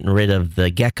effective in getting rid of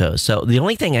the geckos. So the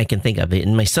only thing I can think of,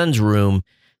 in my son's room,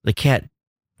 the cat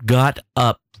got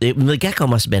up. The gecko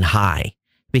must have been high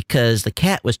because the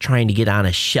cat was trying to get on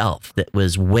a shelf that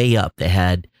was way up that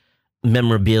had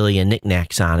memorabilia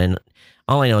knickknacks on. And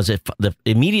all I know is that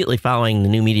immediately following the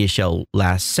New Media Show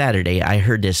last Saturday, I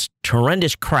heard this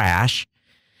horrendous crash.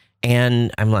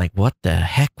 And I'm like, what the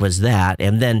heck was that?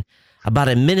 And then about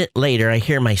a minute later, I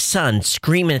hear my son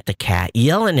screaming at the cat,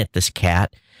 yelling at this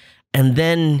cat. And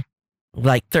then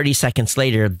like 30 seconds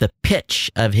later, the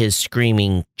pitch of his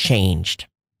screaming changed.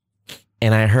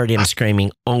 And I heard him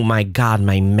screaming, "Oh my God,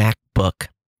 my MacBook."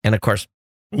 And of course,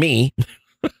 me,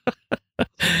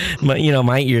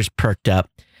 my ears perked up.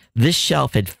 This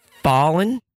shelf had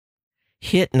fallen,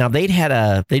 hit. Now they'd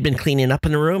been cleaning up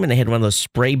in the room, and they had one of those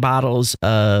spray bottles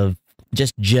of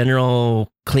just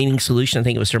general cleaning solution. I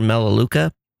think it was from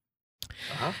Melaleuca.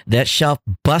 That shelf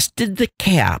busted the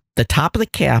top of the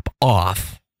cap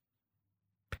off.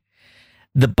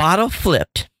 The bottle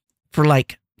flipped for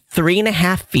like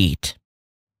 3.5 feet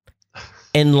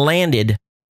and landed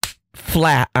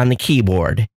flat on the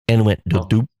keyboard and went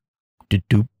doop,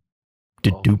 doop,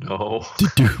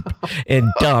 doop,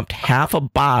 and dumped half a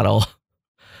bottle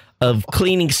of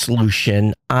cleaning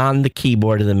solution on the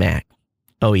keyboard of the Mac.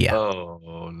 Oh, yeah.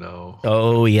 Oh, no.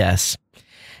 Oh, yes.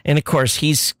 And of course,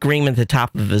 he's screaming at the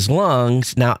top of his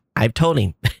lungs. Now, I've told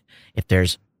him, if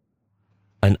there's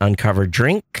an uncovered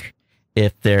drink,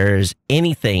 if there's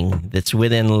anything that's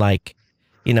within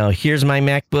here's my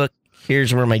MacBook,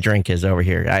 here's where my drink is over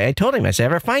here. I told him, I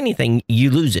said, if I find anything, you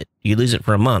lose it. You lose it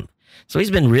for a month. So he's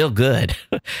been real good.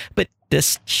 But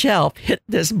this shelf hit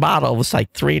this bottle, was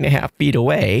like 3.5 feet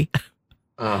away.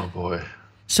 Oh, boy.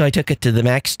 So I took it to the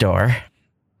Mac store.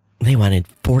 They wanted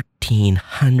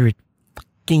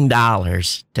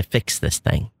 $1,400 to fix this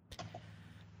thing.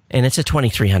 And it's a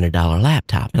 $2,300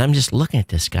 laptop. And I'm just looking at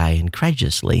this guy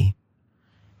incredulously.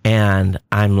 And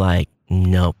I'm like,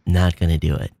 nope, not going to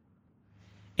do it.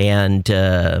 And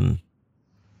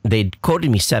they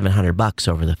quoted me $700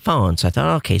 over the phone. So I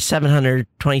thought, okay,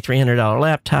 $2,300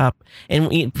 laptop. And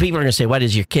people are going to say, why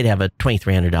does your kid have a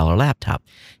 $2,300 laptop?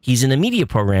 He's in a media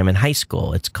program in high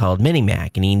school. It's called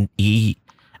Minimac.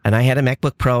 And I had a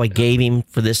MacBook Pro. I gave him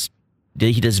for this.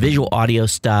 He does visual audio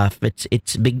stuff.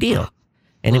 It's a big deal.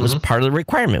 And it was part of the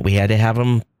requirement. We had to have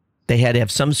them. They had to have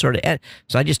some sort of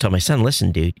So I just told my son,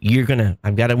 listen, dude,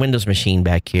 I've got a Windows machine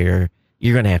back here.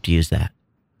 You're going to have to use that.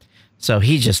 So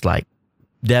he's just like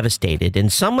devastated.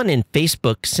 And someone in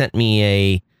Facebook sent me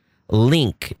a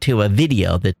link to a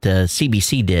video that the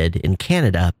CBC did in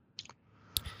Canada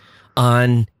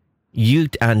on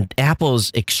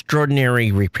Apple's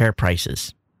extraordinary repair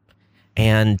prices.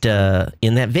 And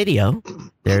in that video,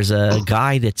 there's a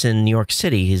guy that's in New York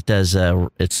City. He does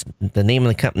it's the name of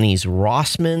the company is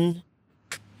Rossmann.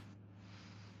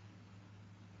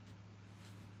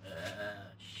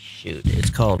 It's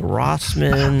called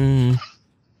Rossmann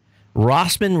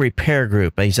Repair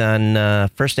Group. He's on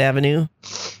First Avenue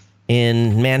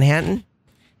in Manhattan,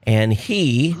 and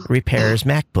he repairs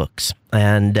MacBooks.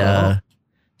 And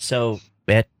so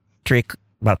at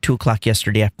about 2:00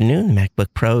 yesterday afternoon, the MacBook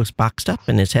Pro is boxed up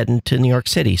and is heading to New York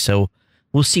City. So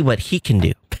we'll see what he can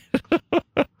do.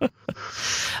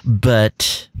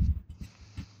 But,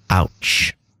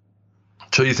 ouch.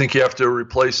 So you think you have to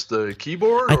replace the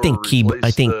keyboard? I think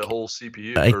the whole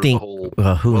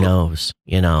CPU. Who knows?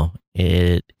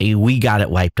 We got it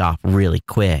wiped off really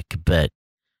quick, but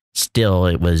still,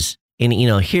 it was. And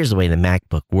here's the way the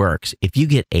MacBook works: if you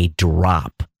get a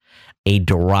drop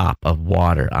of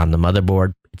water on the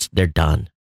motherboard, they're done.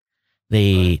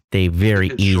 They very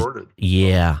It easy. shorted.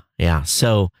 Yeah.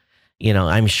 So,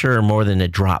 I'm sure more than a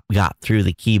drop got through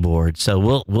the keyboard.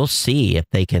 So we'll see if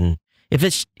they can, if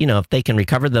they can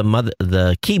recover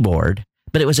the keyboard.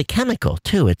 But it was a chemical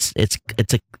too.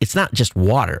 It's not just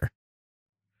water.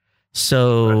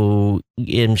 So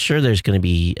I'm sure there's going to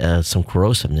be some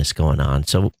corrosiveness going on.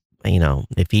 So,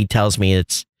 if he tells me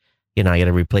it's, I got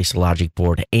to replace the logic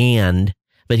board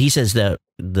but he says that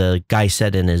the guy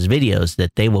said in his videos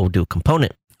that they will do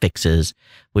component fixes,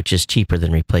 which is cheaper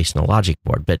than replacing the logic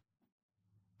board, but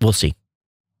we'll see.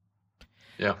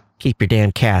 Yeah. Keep your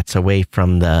damn cats away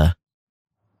from the,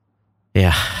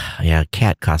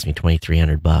 cat cost me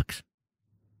 $2,300.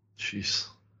 Jeez.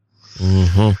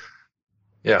 Mm-hmm.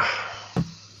 Yeah.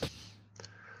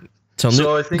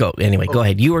 So I think, go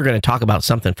ahead. You were going to talk about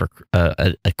something for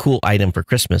a cool item for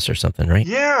Christmas or something, right?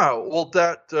 Yeah. Well,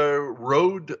 that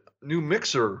Rode new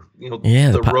mixer,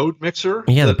 the Rode mixer.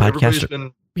 Yeah, that the everybody's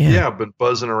podcaster. been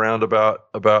buzzing around about.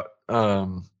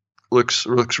 Looks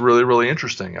really, really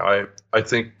interesting. I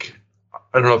think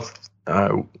I don't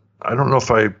know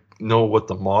if I know what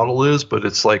the model is, but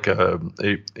it's like a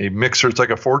mixer. It's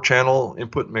like a 4-channel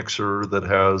input mixer that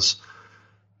has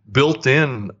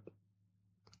built-in,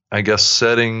 I guess,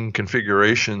 setting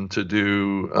configuration to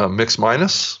do mix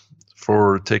minus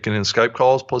for taking in Skype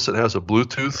calls. Plus, it has a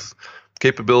Bluetooth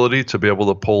capability to be able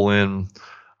to pull in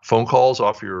phone calls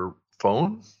off your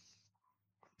phone.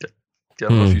 I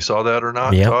don't know if you saw that or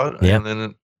not, Todd. Yep.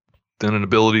 And then an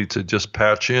ability to just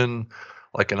patch in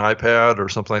like an iPad or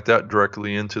something like that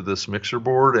directly into this mixer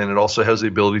board. And it also has the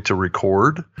ability to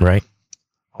record. Right.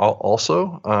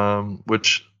 Also,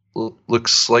 which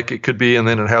looks like it could be. And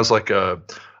then it has like a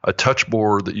touch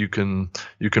board that you can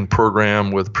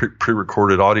program with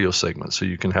pre-recorded audio segments. So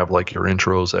you can have like your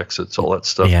intros, exits, all that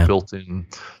stuff built in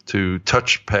to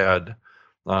touchpad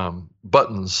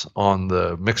buttons on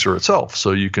the mixer itself.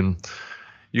 So you can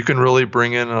really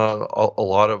bring in a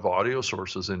lot of audio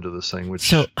sources into this thing.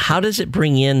 So how does it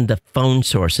bring in the phone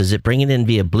source? Is it bringing in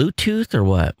via Bluetooth or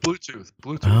what? Bluetooth.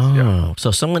 Oh, yeah. So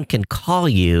someone can call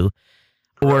you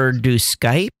or do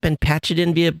Skype and patch it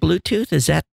in via Bluetooth?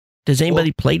 Does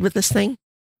anybody played with this thing?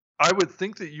 I would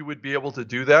think that you would be able to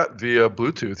do that via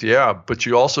Bluetooth, yeah. But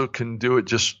you also can do it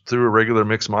just through a regular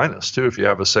mix minus too. If you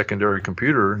have a secondary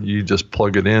computer, you just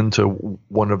plug it into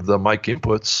one of the mic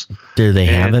inputs. Do they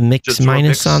have a mix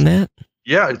minus on that?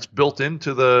 Yeah, it's built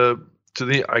into the.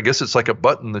 I guess it's like a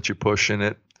button that you push,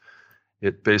 and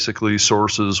it basically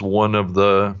sources one of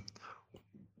the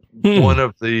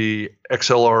XLR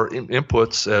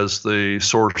inputs as the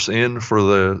source in for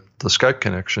the Skype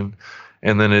connection.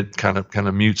 And then it kind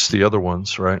of mutes the other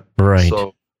ones, right? Right.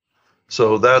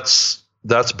 So that's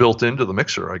built into the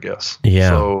mixer, I guess. Yeah.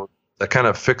 So that kind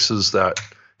of fixes that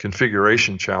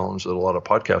configuration challenge that a lot of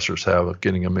podcasters have of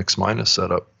getting a mix minus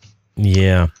set up.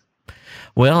 Yeah.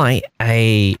 Well,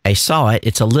 I saw it.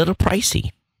 It's a little pricey.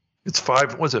 It's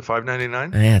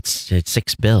 $5.99? Yeah, it's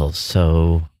 $6.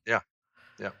 So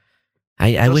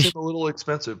I wish it's a little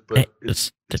expensive, but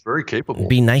it's very capable. It'd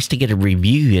be nice to get a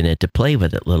review in it to play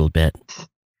with it a little bit.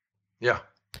 Yeah.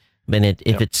 But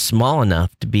if it's small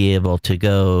enough to be able to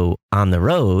go on the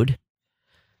road,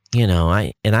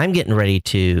 I'm getting ready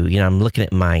to, I'm looking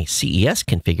at my CES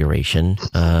configuration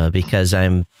because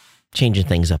I'm changing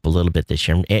things up a little bit this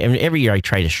year. And every year I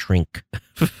try to shrink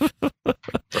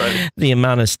the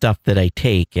amount of stuff that I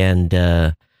take.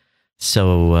 And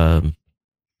so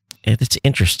it's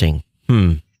interesting.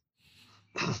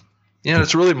 Yeah,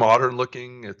 it's really modern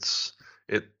looking.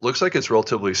 It looks like it's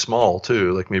relatively small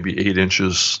too, like maybe 8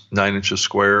 inches, 9 inches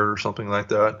square or something like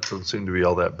that. It doesn't seem to be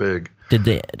all that big.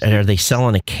 Are they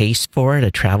selling a case for it,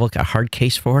 a hard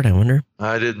case for it? I wonder.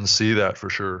 I didn't see that for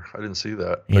sure. I didn't see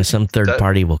that. Yeah, some third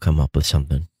party will come up with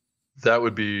something. That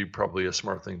would be probably a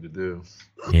smart thing to do.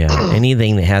 Yeah,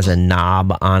 anything that has a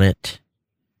knob on it.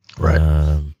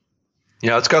 Right.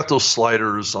 Yeah, it's got those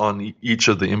sliders on each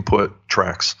of the input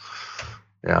tracks.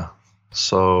 Yeah.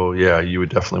 So, yeah, you would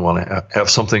definitely want to have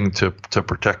something to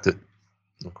protect it.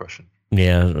 No question.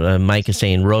 Yeah. Mike is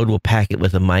saying Rode will pack it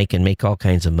with a mic and make all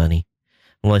kinds of money.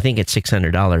 Well, I think at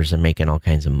 $600, they're making all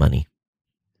kinds of money.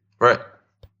 Right.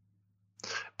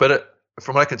 But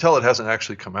from what I can tell, it hasn't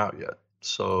actually come out yet.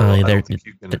 So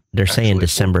they're saying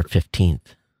December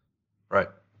 15th. Right.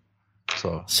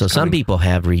 So some people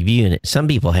have reviewed it. Some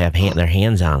people have their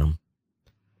hands on them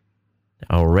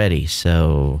already.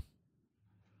 So,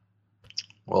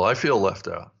 well, I feel left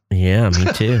out. Yeah,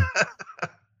 me too.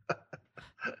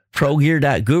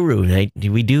 ProGear.guru.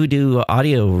 We do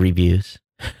audio reviews.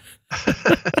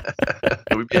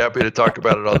 We'd be happy to talk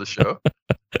about it on the show.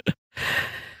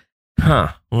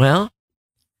 Huh. Well,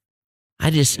 I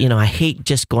just, I hate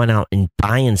just going out and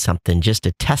buying something just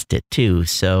to test it too.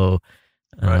 So,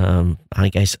 I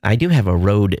guess I do have a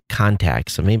Rode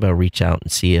contact, so maybe I'll reach out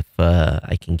and see if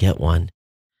I can get one.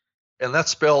 And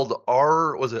that's spelled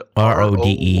was it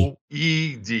RODE?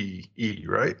 ROEDE,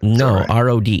 right? No, right?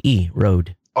 RODE,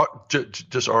 Rode.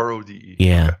 Just RODE.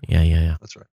 Yeah, okay. yeah.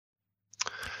 That's right.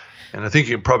 And I think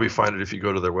you can probably find it if you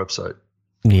go to their website.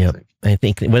 Yeah, I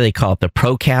think what do they call it? The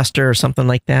Procaster or something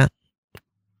like that?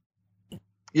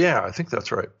 Yeah, I think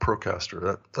that's right.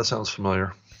 Procaster. That sounds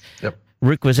familiar. Yep.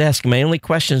 Rick was asking, my only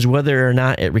question is whether or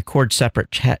not it records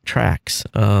separate tracks.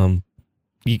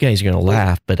 You guys are going to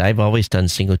laugh, but I've always done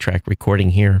single track recording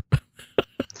here.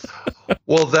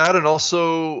 Well, that, and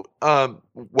also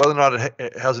whether or not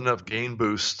it has enough gain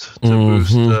boost to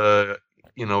boost, a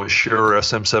Shure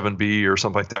SM7B or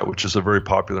something like that, which is a very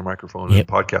popular microphone in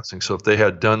podcasting. So if they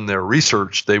had done their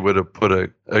research, they would have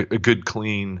put a good,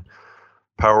 clean,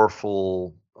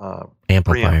 powerful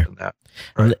amplifier preamp in that.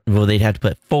 Right? Well, they'd have to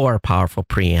put 4 powerful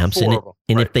preamps,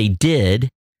 and if they did,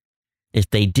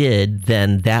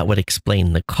 then that would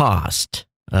explain the cost.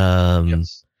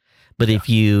 Yes. But if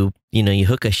you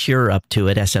hook a Shure up to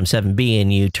it, SM7B,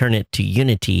 and you turn it to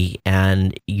Unity,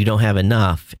 and you don't have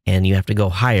enough, and you have to go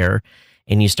higher,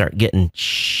 and you start getting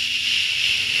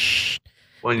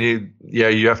when you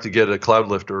have to get a cloud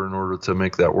lifter in order to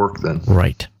make that work then.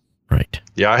 Right.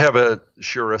 Yeah, I have a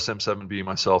Shure SM7B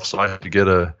myself, so I have to get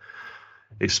a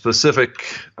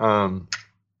specific kind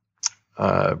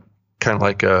of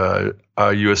like a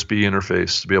USB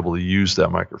interface to be able to use that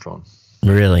microphone.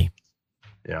 Really?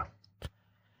 Yeah.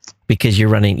 Because you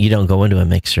don't go into a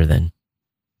mixer then?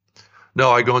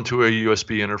 No, I go into a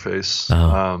USB interface.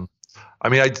 Oh. I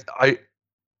mean, I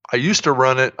used to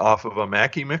run it off of a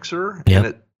Mackie mixer,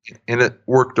 yep. and it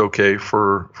worked okay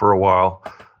for a while.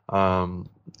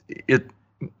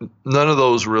 None of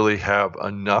those really have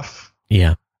enough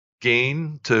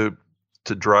gain to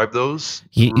drive those.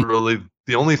 Really,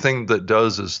 the only thing that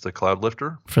does is the cloud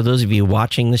lifter. For those of you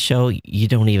watching the show, you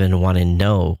don't even want to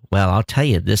know. Well, I'll tell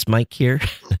you, this mic here,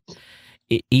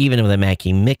 even with a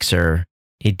Mackie mixer,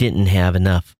 it didn't have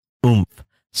enough oomph.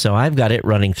 So I've got it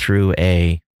running through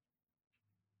a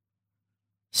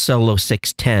Solo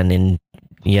 610, and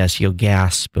yes, you'll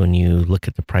gasp when you look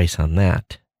at the price on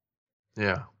that.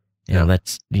 Yeah.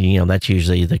 That's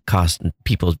usually the cost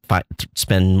people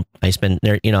spend. What I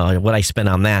spend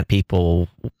on that, people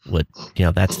would,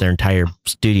 that's their entire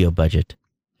studio budget.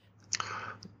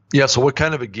 Yeah. So what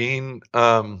kind of a gain,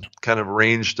 kind of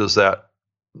range does that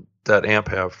amp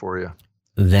have for you?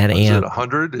 That amp, is it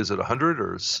 100? Is it 100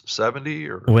 or 70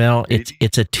 or? Well, 80?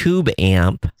 it's a tube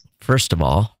amp, first of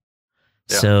all.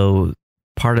 Yeah. So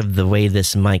part of the way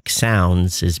this mic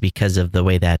sounds is because of the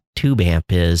way that tube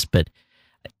amp is, but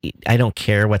I don't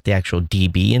care what the actual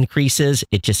dB increase is.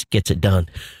 It just gets it done.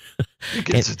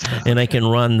 And I can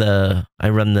run the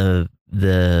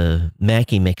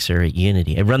Mackie mixer at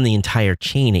Unity. I run the entire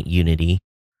chain at Unity.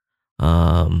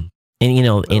 You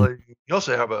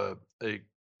also have a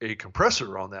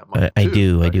compressor on that mic. I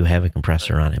do have a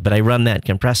compressor on it, but I run that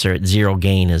compressor at 0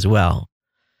 gain as well.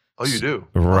 Oh, you do?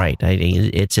 Right.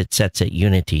 It sets at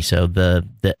Unity. So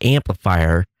the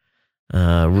amplifier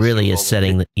really is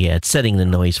setting the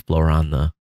noise floor on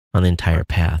the entire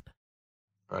path.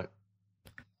 Right.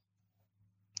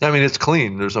 I mean, it's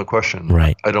clean. There's no question.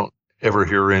 Right. I don't ever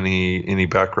hear any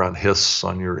background hiss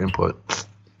on your input.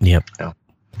 Yep. Yeah.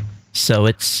 So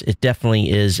it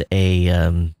definitely is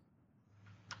a.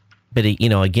 But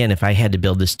again, if I had to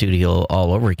build the studio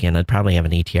all over again, I'd probably have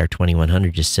an ATR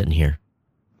 2100 just sitting here.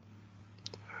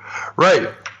 Right.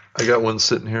 I got one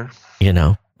sitting here.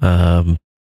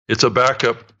 It's a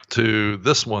backup to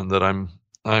this one that I'm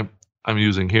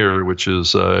using here, which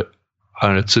is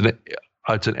it's an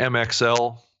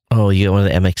MXL. Oh, you got one of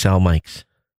the MXL mics.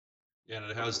 Yeah, and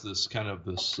it has this kind of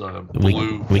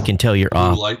blue. We can tell you're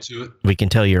off. Light to it. We can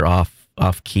tell you're off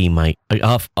key mic.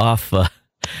 Off.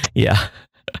 Yeah,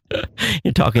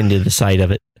 you're talking to the side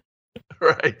of it.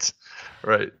 Right.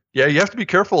 Yeah, you have to be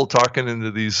careful talking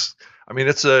into these. I mean,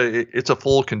 it's a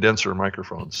full condenser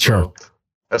microphone. So sure.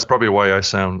 That's probably why I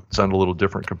sound a little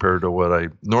different compared to what I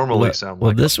normally sound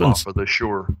like. This one's off of the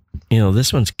Shure.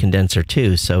 This one's condenser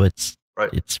too, so it's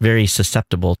very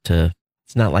susceptible to.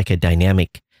 It's not like a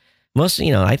dynamic. Most,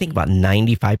 I think about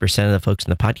 95% of the folks in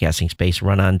the podcasting space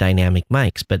run on dynamic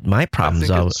mics, but my problem is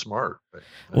it's smart.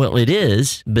 Well, it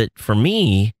is, but for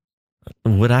me,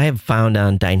 what I have found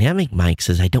on dynamic mics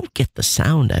is I don't get the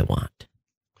sound I want.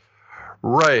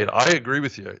 Right, I agree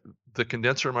with you. The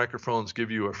condenser microphones give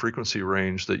you a frequency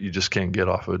range that you just can't get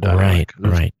off of a dynamic.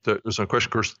 Right. There's no question.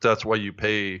 Of course, that's why you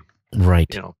pay. Right.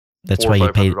 That's $400 why or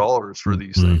you pay $500 for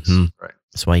these things, right?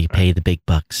 That's why you pay the big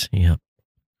bucks. Yep.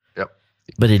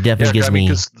 But it definitely gives me.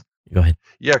 Go ahead.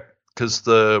 Yeah, because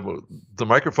the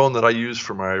microphone that I use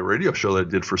for my radio show that I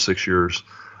did for 6 years,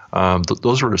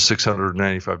 those were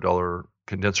 $695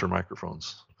 condenser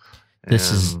microphones.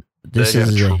 This is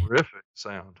terrific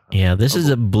sound. Yeah, this is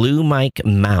a Blue Mic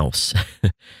Mouse.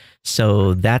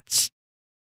 So that's,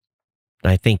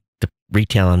 I think the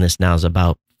retail on this now is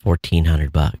about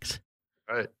 $1,400.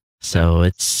 Right. So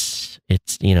it's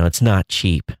it's not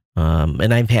cheap.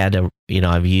 And I've had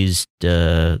I've used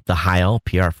the Heil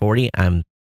PR40. I'm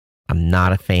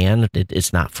not a fan.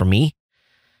 It's not for me.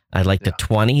 I like the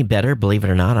 20 better, believe it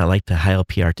or not. I like the Heil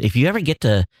PR. If you ever get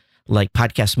to like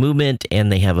Podcast Movement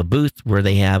and they have a booth where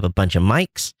they have a bunch of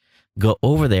mics, go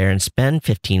over there and spend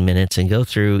 15 minutes and go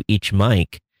through each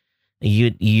mic.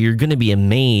 You're going to be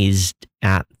amazed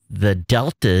at the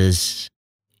deltas.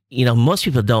 Most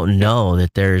people don't know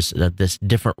that there's this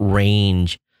different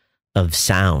range of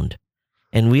sound.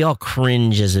 And we all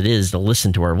cringe as it is to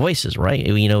listen to our voices, right?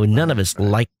 None of us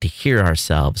like to hear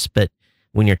ourselves. But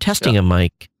when you're testing a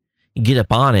mic, you get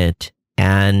up on it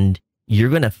and you're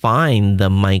going to find the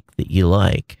mic that you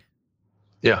like.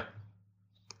 Yeah.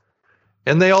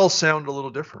 And they all sound a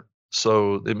little different.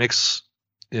 So it makes,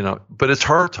 but it's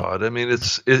hard, Todd. I mean,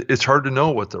 it's hard to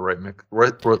know what the right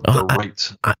microphone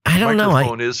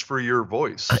is for your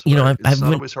voice. It's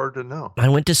always hard to know. I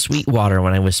went to Sweetwater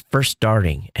when I was first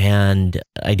starting, and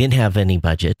I didn't have any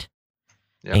budget.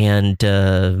 Yeah. And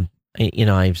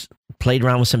I played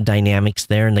around with some dynamics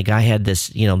there, and the guy had this,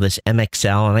 this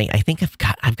MXL, and I think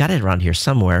I've got it around here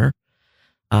somewhere.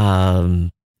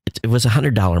 It was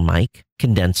 $100 mic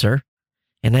condenser.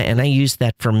 And I used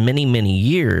that for many, many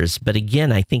years. But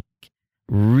again, I think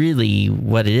really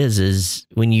what it is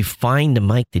when you find a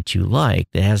mic that you like,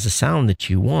 that has the sound that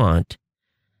you want,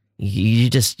 you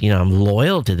just, I'm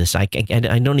loyal to this. I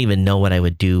don't even know what I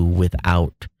would do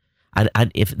without.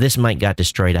 If this mic got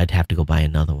destroyed, I'd have to go buy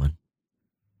another one.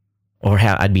 Or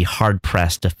I'd be hard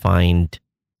pressed to find,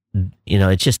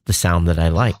 it's just the sound that I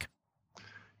like.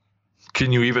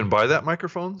 Can you even buy that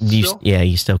microphone still?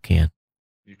 You still can.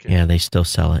 Yeah, they still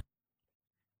sell it.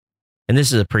 And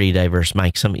this is a pretty diverse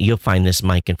mic. You'll find this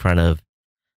mic in front of,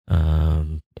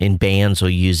 in bands will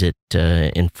use it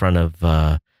in front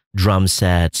of drum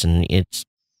sets, and it's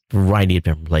a variety of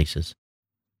different places.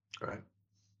 Right.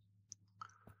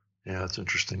 Yeah, that's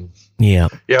interesting. Yeah.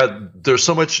 Yeah, there's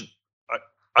so much,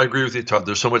 I agree with you, Todd.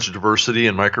 There's so much diversity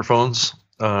in microphones,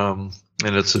 and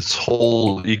it's its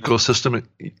whole ecosystem.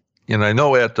 And I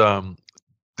know at the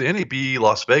NAB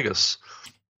Las Vegas,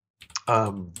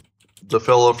 the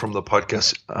fellow from the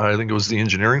podcast, I think it was the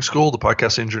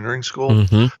podcast engineering school,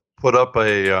 put up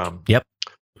a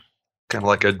kind of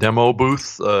like a demo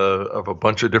booth of a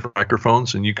bunch of different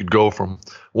microphones, and you could go from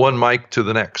one mic to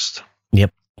the next.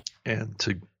 Yep. And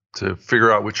to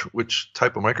figure out which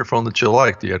type of microphone that you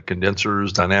liked. You had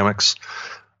condensers, dynamics.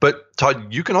 But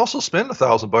Todd, you can also spend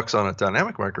 $1,000 on a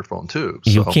dynamic microphone too.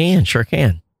 So, you can, sure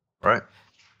can. Right.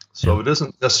 So it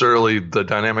isn't necessarily the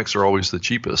dynamics are always the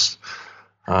cheapest,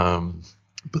 but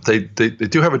they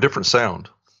do have a different sound.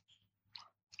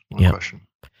 Yeah.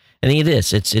 I think it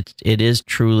is. It is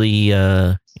truly.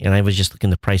 And I was just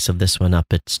looking the price of this one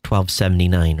up. It's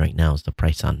 $1,279 right now is the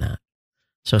price on that.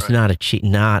 So it's not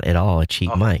at all a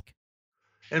cheap mic.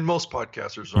 And most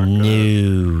podcasters aren't.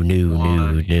 No.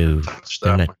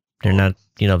 They're not.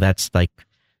 That's like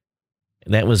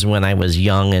that was when I was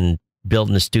young and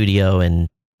building a studio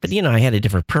But, I had a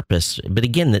different purpose. But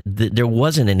again, there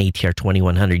wasn't an ATR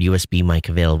 2100 USB mic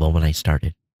available when I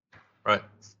started. Right.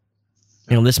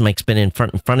 This mic's been in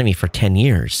front of me for 10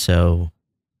 years. So.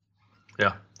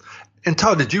 Yeah. And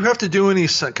Todd, did you have to do any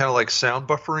kind of like sound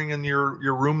buffering in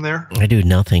your room there? I do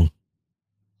nothing.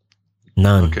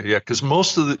 None. Okay. Yeah. Because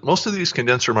most of these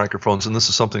condenser microphones, and this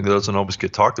is something that doesn't always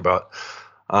get talked about,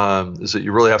 is that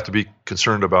you really have to be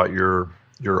concerned about your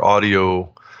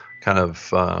audio kind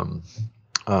of,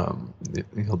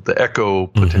 the echo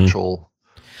potential,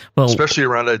 especially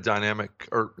around a dynamic,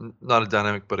 or not a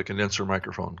dynamic, but a condenser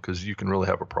microphone, because you can really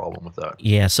have a problem with that.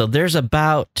 Yeah. So there's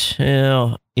about,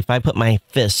 if I put my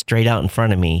fist straight out in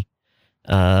front of me,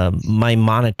 my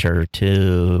monitor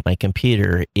to my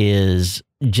computer is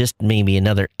just maybe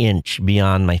another inch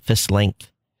beyond my fist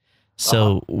length.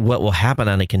 So what will happen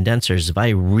on a condenser is if I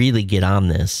really get on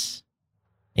this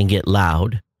and get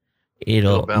loud,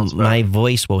 my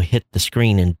voice will hit the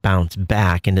screen and bounce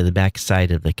back into the back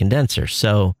side of the condenser.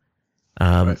 So,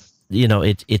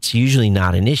 it's usually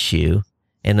not an issue.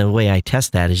 And the way I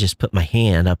test that is just put my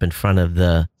hand up in front of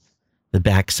the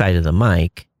back side of the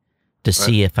mic to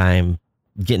see if I'm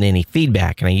getting any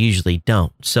feedback, and I usually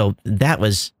don't. So that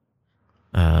was,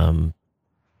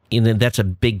 that's a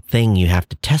big thing you have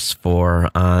to test for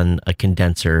on a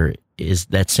condenser, is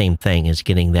that same thing, is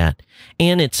getting that.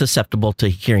 And it's susceptible to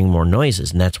hearing more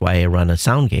noises, and that's why I run a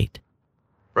sound gate.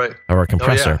 Right. Or a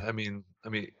compressor. Oh, yeah. I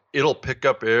mean, it'll pick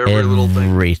up every little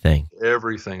thing.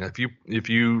 Everything. If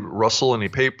you rustle any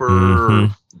paper or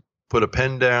put a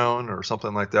pen down or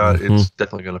something like that, it's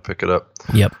definitely going to pick it up.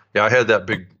 Yep. Yeah, I had that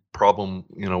big problem,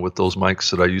 with those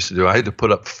mics that I used to do. I had to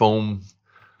put up foam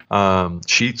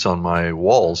sheets on my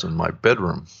walls in my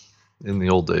bedroom in the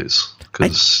old days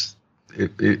because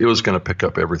it was going to pick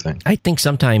up everything. I think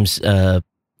sometimes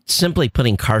simply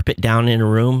putting carpet down in a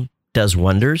room does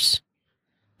wonders.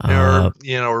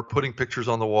 Or putting pictures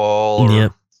on the wall.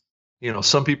 Or,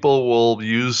 some people will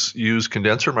use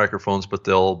condenser microphones, but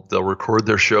they'll record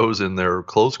their shows in their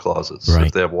clothes closets. Right.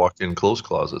 If they have walk-in clothes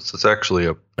closets. It's actually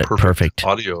a perfect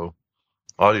audio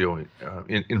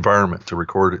environment to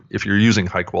record it if you're using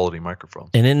high-quality microphones.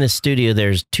 And in the studio,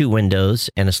 there's 2 windows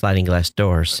and a sliding glass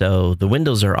door. So the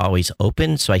windows are always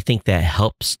open. So I think that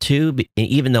helps too.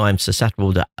 Even though I'm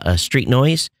susceptible to street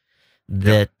noise,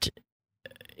 that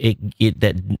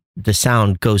the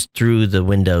sound goes through the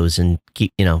windows and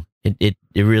it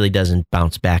really doesn't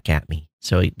bounce back at me.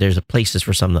 So there's places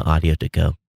for some of the audio to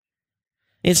go.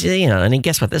 It's, and then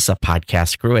guess what? This is a podcast.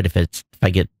 Screw it if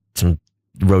I get some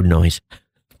road noise.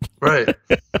 Right.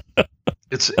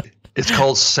 It's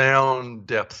called sound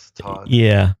depth, Todd.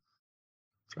 Yeah.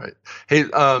 Right. Hey,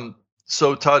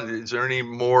 so Todd, is there any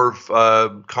more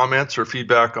comments or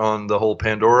feedback on the whole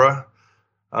Pandora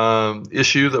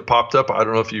issue that popped up? I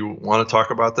don't know if you want to talk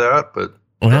about that, but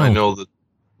I know that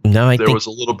there was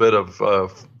a little bit of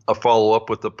a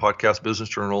follow-up with the Podcast Business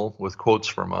Journal with quotes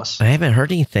from us. I haven't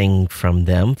heard anything from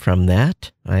them from that.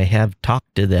 I have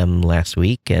talked to them last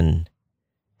week, and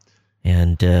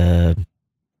I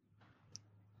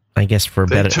guess for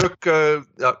they better.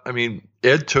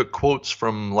 Ed took quotes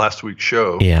from last week's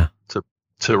show. Yeah.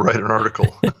 To write an article.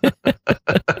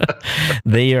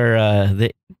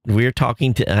 We're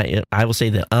talking to. I will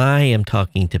say that I am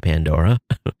talking to Pandora.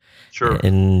 Sure.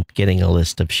 And getting a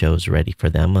list of shows ready for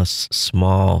them, a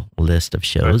small list of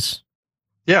shows.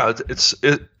 Right. Yeah, it's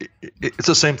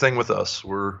the same thing with us.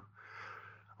 We're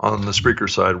on the Spreaker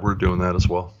side. We're doing that as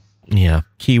well. Yeah.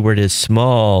 Keyword is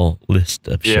small list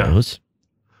of shows.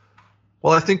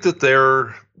 Well, I think that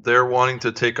they're wanting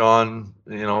to take on,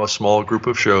 a small group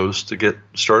of shows to get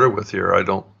started with here. I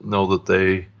don't know that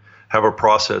they have a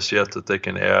process yet that they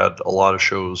can add a lot of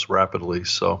shows rapidly.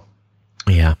 So,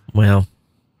 yeah, well,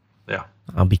 yeah,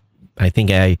 I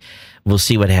think I will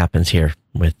see what happens here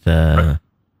with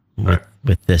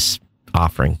with this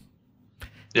offering.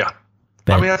 Yeah.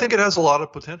 But, I think it has a lot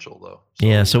of potential though.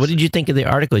 So what did you think of the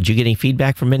article? Did you get any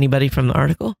feedback from anybody from the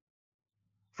article?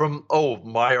 From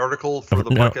my article for the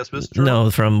Podcast Business Journal?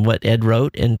 No, from what Ed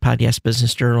wrote in Podcast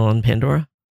Business Journal on Pandora?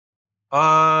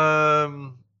 I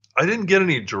didn't get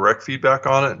any direct feedback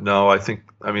on it. No, I think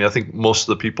most of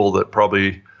the people that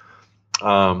probably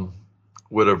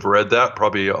would have read that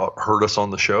probably heard us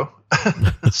on the show.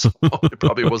 So it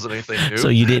probably wasn't anything new. So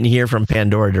you didn't hear from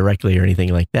Pandora directly or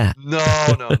anything like that?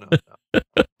 No.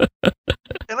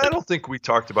 And I don't think we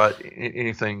talked about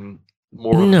anything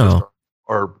more than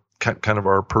our kind of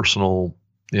our personal,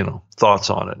 thoughts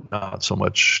on it, not so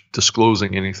much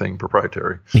disclosing anything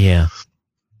proprietary. Yeah.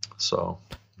 So,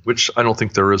 which I don't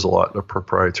think there is a lot of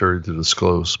proprietary to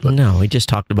disclose. But no, we just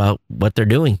talked about what they're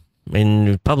doing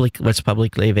in public, what's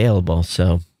publicly available.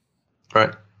 So,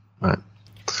 right.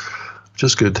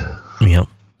 Just good. Yeah.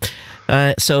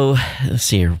 So let's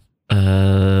see here.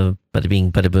 Bada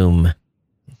bing, bada boom.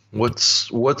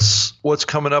 What's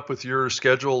coming up with your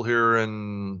schedule here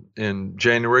in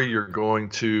January? You're going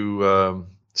to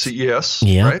CES,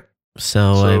 right?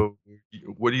 So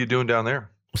what are you doing down there?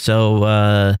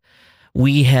 So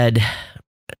we had,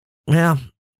 well,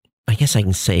 I guess I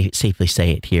can safely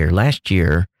say it here. Last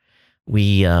year,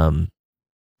 we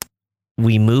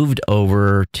moved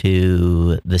over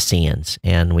to the Sands,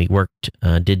 and we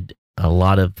did a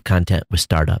lot of content with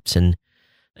startups. And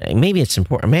maybe it's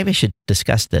important. Maybe I should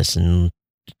discuss this, and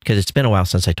because it's been a while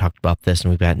since I talked about this, and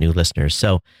we've got new listeners.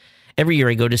 So every year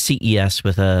I go to CES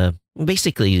with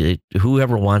basically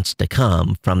whoever wants to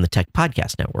come from the Tech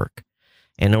Podcast Network.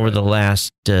 And over the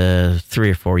last 3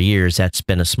 or 4 years, that's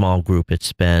been a small group.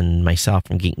 It's been myself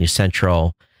from Geek News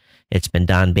Central. It's been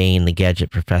Don Bain, the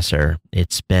Gadget Professor.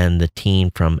 It's been the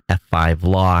team from F5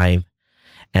 Live.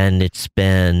 And it's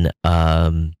been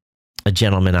a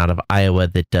gentleman out of Iowa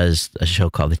that does a show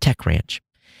called The Tech Ranch.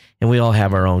 And we all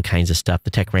have our own kinds of stuff.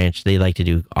 The Tech Ranch, they like to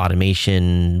do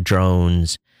automation,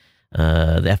 drones,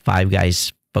 The F5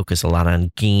 guys focus a lot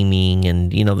on gaming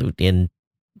and, in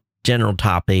general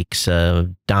topics.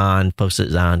 Don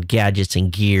focuses on gadgets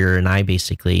and gear, and I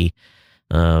basically,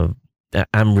 I'm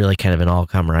really kind of an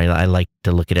all-comer. I like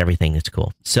to look at everything that's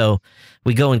cool. So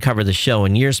we go and cover the show.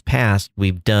 In years past,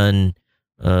 we've done,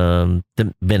 had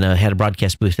a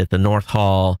broadcast booth at the North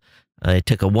Hall. It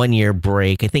took a 1-year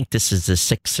break. I think this is the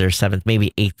 6th or 7th,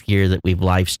 maybe 8th year that we've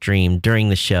live streamed during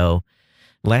the show.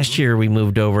 Last year, we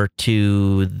moved over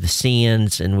to the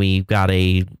Sands, and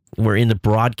we're in the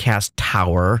broadcast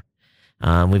tower.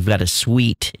 We've got a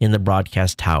suite in the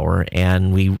broadcast tower,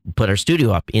 and we put our studio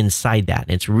up inside that.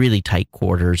 It's really tight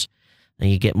quarters,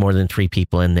 and you get more than 3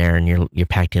 people in there, and you're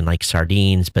packed in like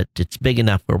sardines. But it's big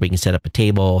enough where we can set up a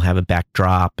table, have a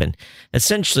backdrop, and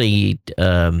essentially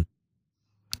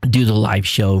do the live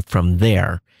show from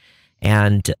there.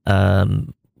 And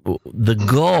the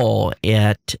goal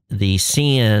at the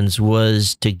Sands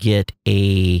was to get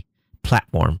a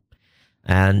platform.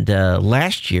 And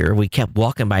last year, we kept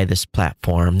walking by this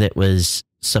platform that was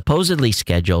supposedly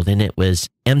scheduled, and it was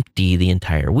empty the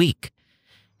entire week.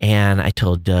 And I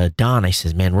told Don, I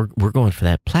says, man, we're going for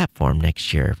that platform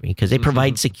next year because they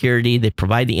provide security, they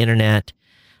provide the internet.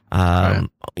 Right.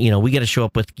 We got to show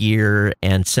up with gear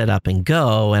and set up and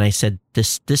go. And I said,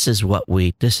 this has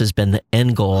been the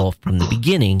end goal from the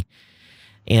beginning.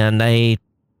 And I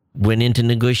went into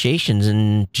negotiations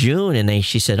in June, and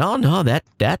she said, oh no, that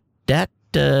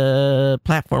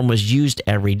platform was used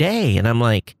every day. And I'm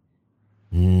like,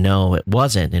 no, it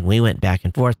wasn't. And we went back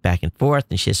and forth.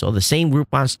 And she said, the same group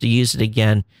wants to use it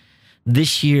again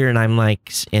this year. And I'm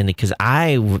like, and because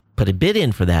I put a bid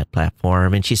in for that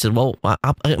platform, and she said, well,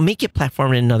 I'll make you a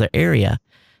platform in another area.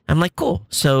 I'm like, cool.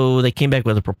 So they came back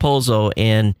with a proposal,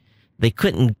 and they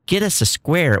couldn't get us a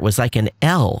square. It was like an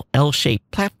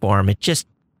L-shaped platform. It just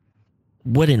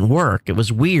wouldn't work. It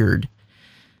was weird.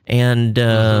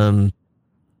 And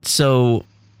so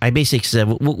I basically said,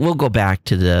 we'll go back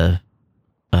to the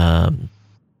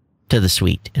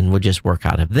suite, and we'll just work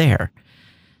out of there.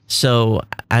 So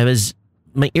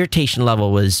my irritation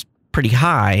level was pretty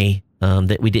high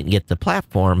that we didn't get the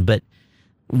platform. But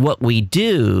what we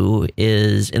do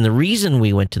is, and the reason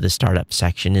we went to the startup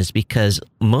section is because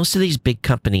most of these big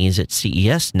companies at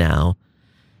CES now,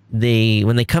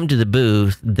 when they come to the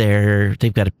booth,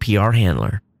 they've got a PR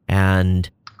handler, and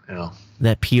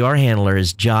that PR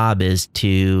handler's job is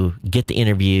to get the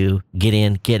interview, get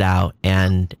in, get out,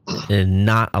 and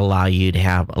not allow you to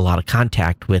have a lot of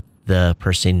contact with the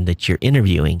person that you're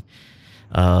interviewing.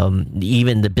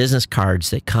 Even the business cards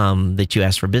that you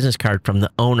ask for business card from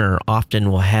the owner often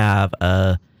will have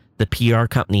the PR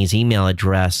company's email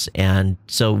address. And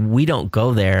so we don't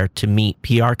go there to meet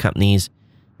PR companies.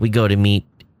 We go to meet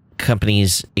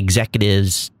companies,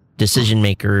 executives, decision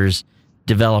makers,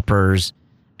 developers.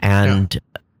 And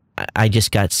I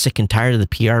just got sick and tired of the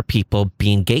PR people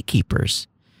being gatekeepers.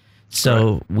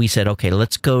 So we said, okay,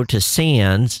 let's go to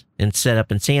Sands and set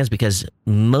up in Sands, because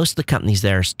most of the companies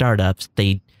there are startups.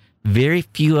 Very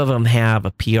few of them have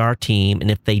a PR team. And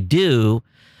if they do,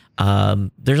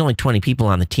 there's only 20 people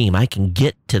on the team. I can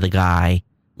get to the guy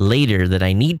later that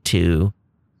I need to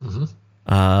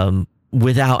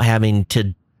without having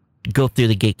to go through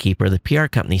the gatekeeper, the PR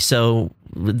company. So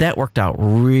that worked out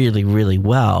really, really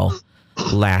well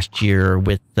last year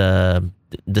with the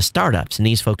startups, and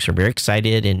these folks are very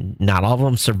excited, and not all of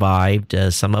them survived.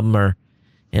 Some of them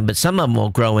but some of them will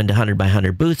grow into 100 by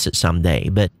 100 booths at some day.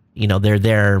 But they're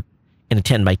there in a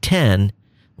 10 by 10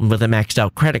 with a maxed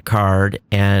out credit card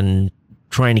and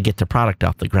trying to get the product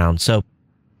off the ground. So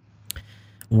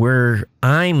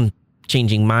I'm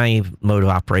changing my mode of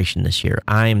operation this year.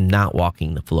 I'm not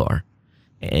walking the floor.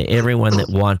 Everyone that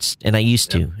wants, and I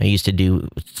used to do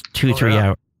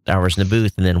 2-3 hours in the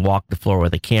booth and then walk the floor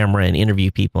with a camera and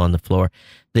interview people on the floor.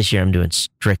 This year I'm doing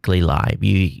strictly live.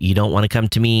 You don't want to come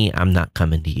to me, I'm not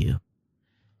coming to you.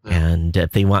 And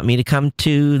if they want me to come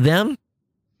to them,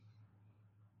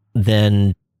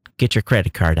 then get your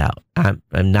credit card out.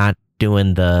 I'm not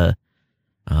doing the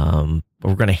I'm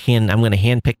going to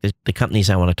handpick the companies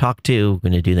I want to talk to. We're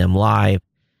going to do them live.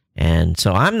 And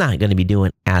so I'm not going to be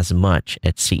doing as much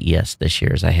at CES this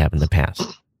year as I have in the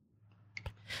past.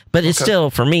 But it's still,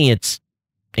 for me, it's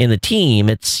in the team,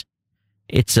 it's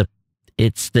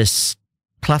this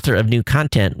plethora of new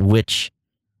content, which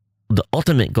the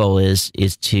ultimate goal is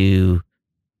to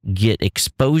get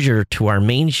exposure to our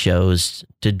main shows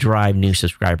to drive new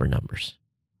subscriber numbers.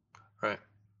 Right.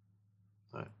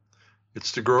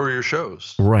 It's to grow your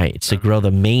shows. Right. It's to grow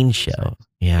the main show.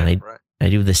 Yeah. And I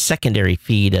do the secondary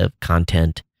feed of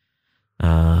content.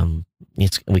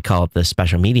 We call it the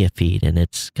special media feed, and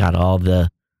it's got all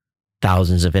the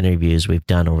thousands of interviews we've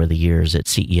done over the years at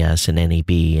CES and NAB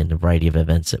and a variety of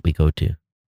events that we go to.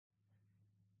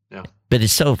 Yeah. But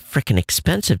it's so freaking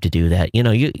expensive to do that.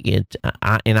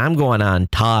 And I'm going on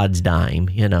Todd's dime.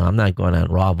 I'm not going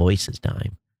on Raw Voice's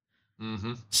dime.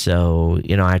 Mm-hmm. So,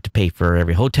 I have to pay for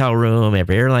every hotel room,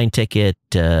 every airline ticket,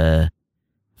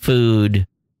 food,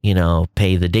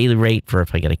 pay the daily rate for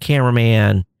if I get a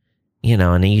cameraman, and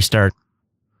then you start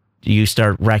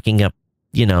racking up,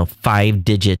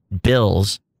 5-digit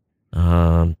bills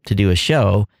to do a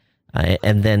show.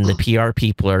 And then the PR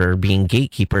people are being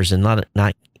gatekeepers and not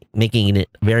making it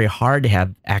very hard to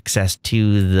have access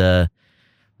to the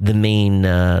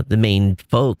main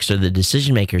folks or the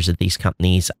decision makers at these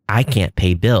companies. I can't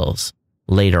pay bills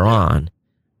later on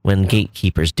when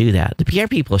gatekeepers do that. The PR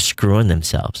people are screwing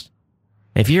themselves.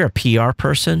 If you're a PR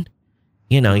person,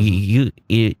 you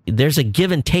there's a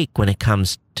give and take when it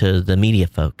comes to the media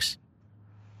folks.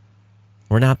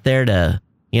 We're not there to,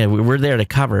 we're there to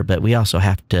cover, but we also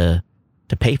have to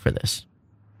pay for this.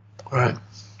 Right.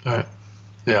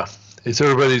 Yeah. It's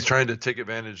everybody's trying to take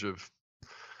advantage of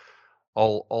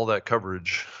all that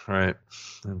coverage, right?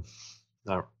 And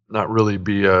not really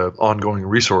be a ongoing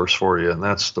resource for you. And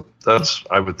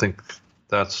I would think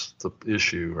that's the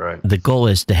issue, right? The goal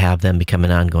is to have them become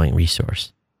an ongoing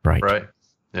resource. Right. Right.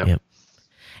 Yep.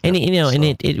 And,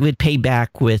 and it would pay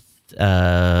back with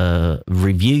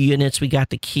review units we got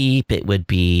to keep. It would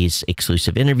be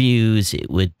exclusive interviews. It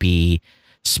would be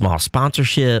small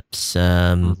sponsorships.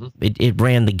 It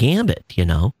ran the gambit,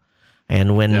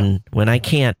 and when I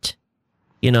can't,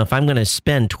 if I'm going to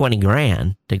spend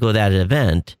 $20,000 to go to that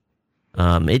event,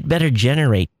 it better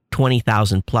generate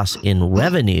 20,000 plus in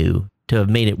revenue to have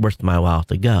made it worth my while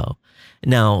to go.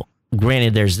 Now,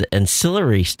 granted, there's the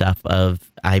ancillary stuff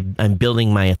of I'm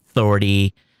building my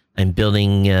authority. I'm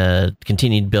building,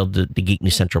 continue to build the Geek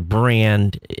News Central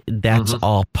brand. That's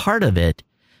all part of it.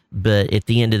 But at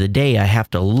the end of the day, I have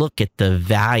to look at the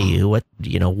value. What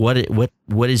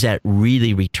is that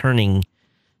really returning,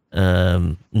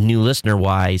 new listener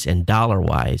wise and dollar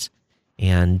wise?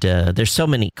 And there's so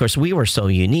many. Of course, we were so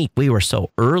unique. We were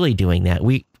so early doing that.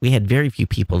 We had very few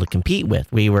people to compete with.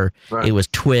 It was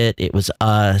Twit, it was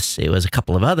us, it was a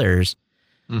couple of others.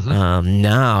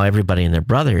 Now everybody and their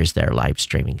brother is there live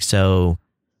streaming. So.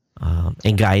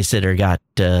 And guys that are got,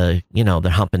 they're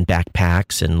humping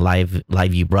backpacks and live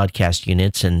view broadcast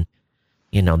units, and,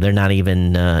 they're not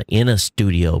even in a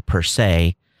studio per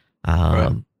se.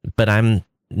 But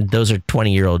those are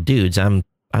 20-year-old dudes. I'm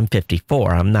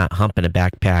 54. I'm not humping a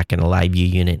backpack and a live view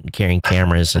unit and carrying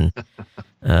cameras and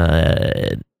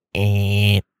I'm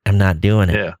not doing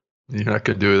it. Yeah. You're not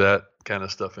going to do that kind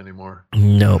of stuff anymore.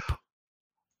 Nope.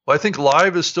 Well, I think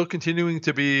live is still continuing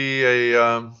to be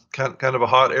a kind of a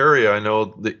hot area. I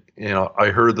know that I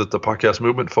heard that the Podcast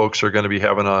Movement folks are going to be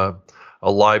having a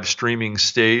live streaming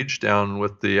stage down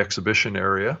with the exhibition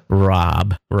area.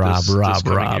 Rob.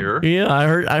 Year. Yeah,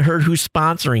 I heard who's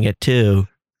sponsoring it too.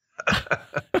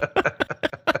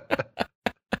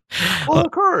 Well,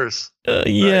 of course.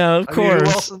 Yeah, of course. Who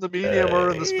else in the medium or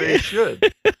in the space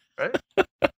should? Right.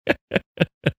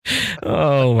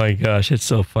 Oh my gosh, it's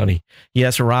so funny.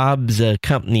 Yes, Rob's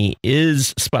company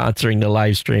is sponsoring the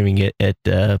live streaming at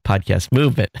Podcast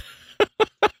Movement.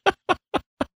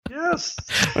 Yes.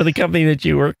 Or the company that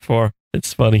you work for.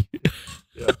 It's funny.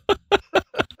 Yeah.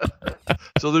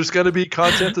 So there's going to be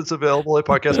content that's available at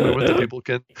Podcast Movement that people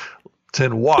can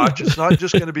watch. It's not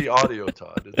just going to be audio,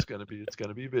 Todd. It's going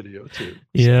to be video too.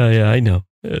 Yeah, I know.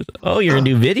 Oh, you're going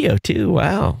to do video too.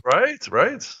 Wow. Right.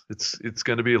 It's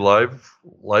going to be live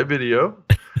video,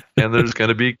 and there's going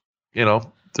to be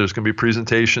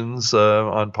presentations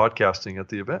on podcasting at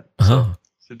the event. So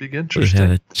should be interesting.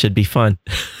 Yeah, it should be fun.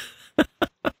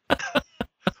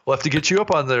 We'll have to get you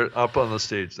up on the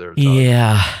stage there, Todd.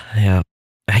 Yeah.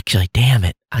 Actually, damn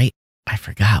it. I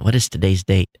forgot. What is today's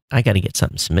date? I got to get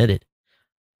something submitted.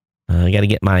 I got to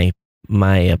get my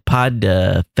Pod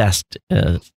Fest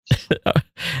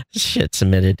shit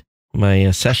submitted.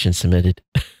 My session submitted.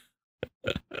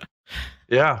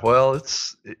 Yeah, well,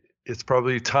 it's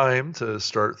probably time to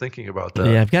start thinking about that.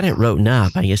 Yeah, I've got it written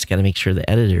up. I just got to make sure the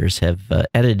editors have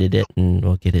edited it, and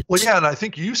we'll get it. Well, yeah, and I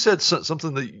think you said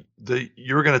something that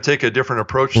you were going to take a different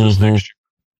approach this next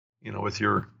year, with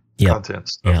your content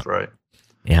stuff, right?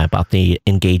 Yeah, about the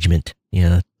engagement.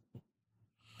 Yeah.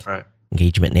 Right.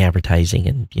 Engagement and advertising,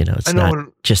 and it's not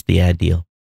just the ad deal.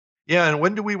 Yeah, and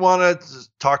when do we want to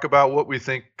talk about what we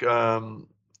think are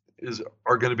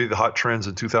going to be the hot trends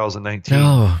in 2019?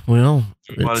 Oh, well,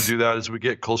 do we want to do that as we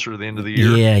get closer to the end of the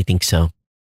year? Yeah, I think so.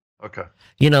 Okay.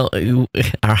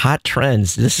 Our hot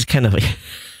trends. This is kind of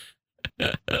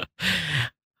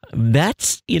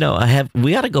That's,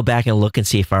 we ought to go back and look and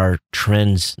see if our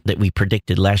trends that we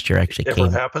predicted last year actually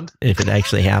if it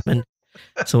actually happened.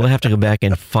 So we'll have to go back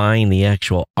and find the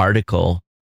actual article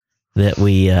that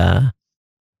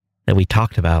we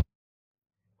talked about.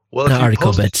 Well, if you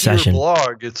post it to your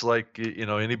blog, it's like,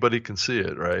 anybody can see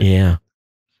it, right? Yeah.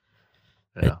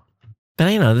 Yeah.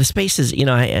 But the space is,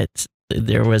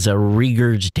 there was a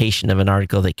regurgitation of an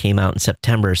article that came out in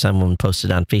September. Someone posted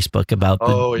on Facebook about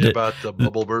about the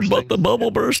bubble bursting. About the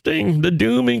bubble bursting, the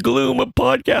doom and gloom of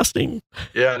podcasting.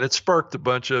 Yeah, and it sparked a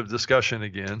bunch of discussion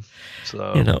again.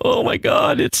 So oh my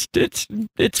God, it's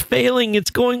failing,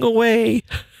 it's going away.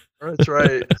 That's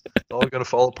right. It's all going to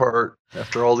fall apart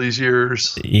after all these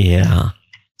years. Yeah.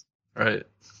 Right.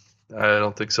 I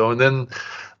don't think so. And then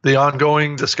the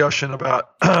ongoing discussion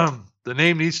about the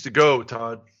name needs to go,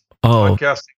 Todd. Oh.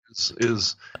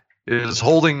 Podcasting is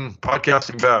holding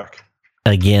podcasting back.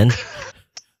 Again?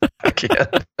 Again.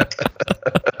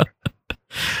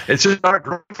 It's just not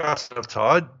growing fast enough,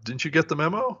 Todd. Didn't you get the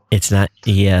memo? It's not.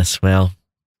 Yes. Well,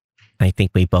 I think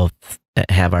we both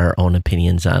have our own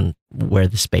opinions on where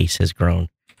the space has grown.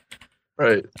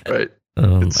 Right.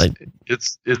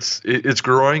 It's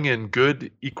growing in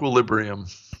good equilibrium.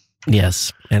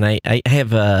 Yes, and I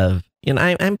have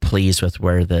I'm pleased with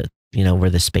where the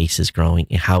space is growing,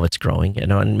 how it's growing.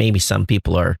 And maybe some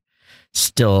people are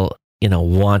still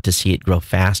want to see it grow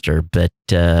faster, but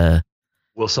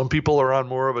well, some people are on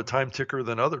more of a time ticker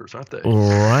than others, aren't they?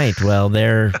 Right. Well,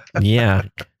 they're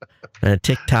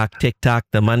tick tock,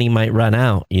 the money might run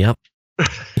out. Yep.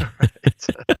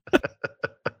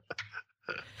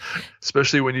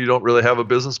 Especially when you don't really have a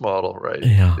business model, right?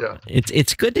 Yeah.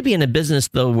 It's good to be in a business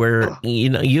though where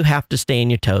you have to stay on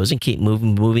your toes and keep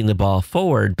moving the ball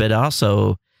forward, but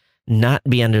also not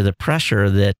be under the pressure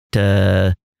that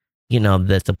that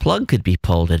the plug could be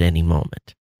pulled at any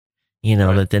moment. Right.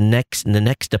 That the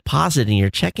next deposit in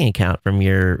your checking account from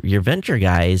your venture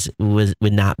guys would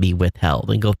not be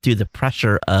withheld, and go through the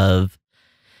pressure of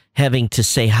having to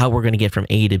say how we're going to get from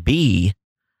A to B,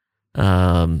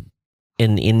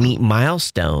 and meet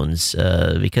milestones,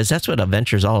 because that's what a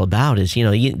venture is all about. Is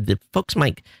the folks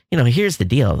might here's the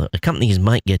deal: the companies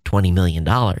might get $20 million,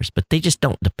 but they just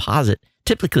don't deposit.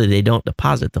 Typically, they don't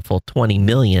deposit the full $20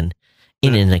 million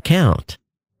in an account.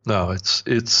 No, it's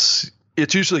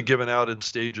usually given out in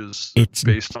stages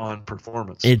based on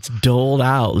performance. It's doled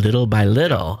out little by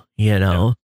little,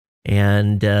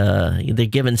 and they're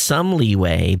given some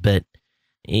leeway, but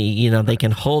they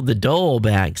can hold the dole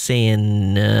back,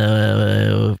 saying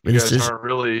you guys aren't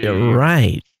really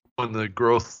right when the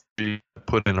growth be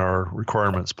put in our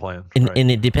requirements plan. And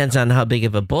it depends on how big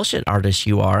of a bullshit artist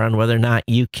you are, on whether or not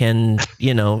you can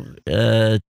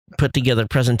put together a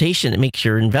presentation that makes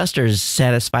your investors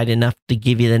satisfied enough to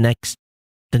give you the next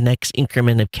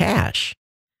increment of cash.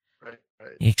 Right.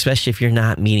 Especially if you're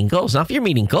not meeting goals. Now, if you're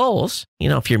meeting goals,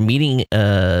 if you're meeting,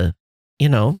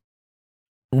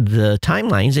 the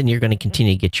timelines, then you're going to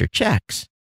continue to get your checks.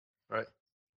 Right.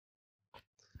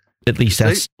 At least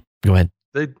go ahead.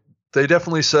 They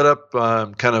definitely set up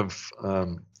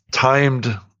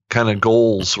timed kind of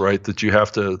goals, right, that you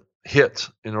have to hit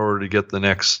in order to get the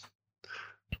next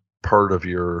part of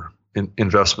your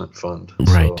investment fund.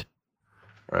 Right. So,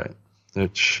 right.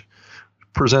 Which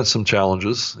presents some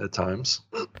challenges at times.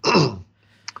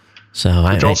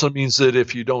 Which also means that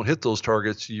if you don't hit those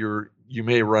targets, you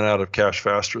may run out of cash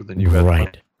faster than you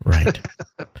had. Right.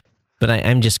 But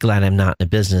I'm just glad I'm not in a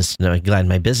business. I'm glad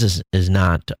my business is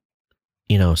not,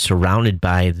 surrounded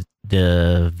by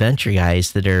the venture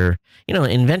guys that are,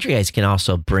 and venture guys can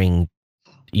also bring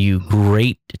you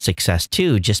great success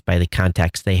too, just by the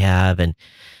contacts they have. And,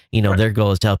 their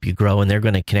goal is to help you grow, and they're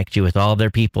going to connect you with all their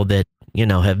people that,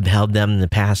 have helped them in the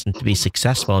past and to be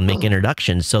successful and make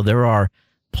introductions. So there are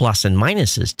plus and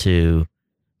minuses to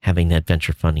having that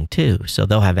venture funding too. So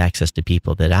they'll have access to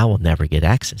people that I will never get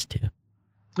access to.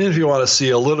 And if you want to see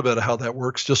a little bit of how that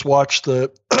works, just watch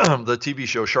the the TV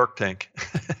show Shark Tank.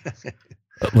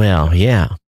 Well, yeah.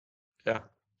 Yeah.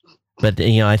 But,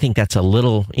 I think that's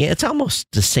it's almost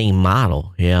the same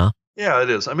model. Yeah. Yeah, it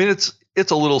is. I mean, it's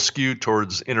a little skewed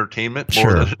towards entertainment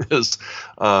more than it is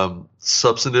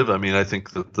substantive. I mean, I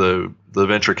think that the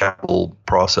venture capital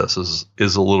process is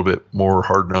a little bit more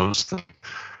hard nosed.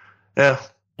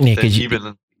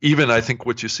 Even I think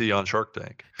what you see on Shark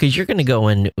Tank. Because you're going to go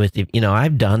in with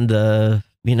I've done the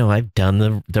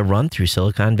run through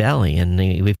Silicon Valley, and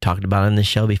we've talked about on the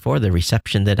show before the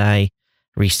reception that I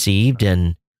received,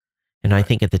 and I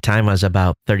think at the time I was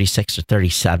about 36 or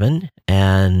 37,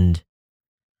 and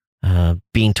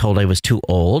being told I was too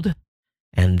old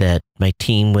and that my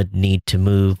team would need to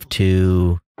move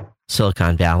to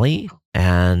Silicon Valley,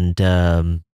 and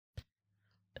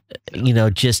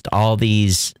just all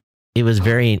these. It was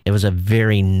a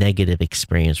very negative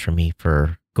experience for me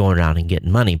for going around and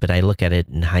getting money. But I look at it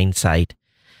in hindsight,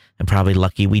 I'm probably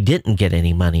lucky we didn't get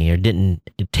any money or didn't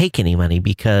take any money,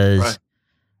 because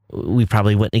we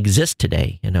probably wouldn't exist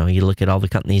today. You look at all the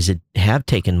companies that have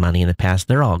taken money in the past,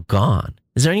 they're all gone.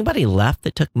 Is there anybody left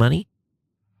that took money?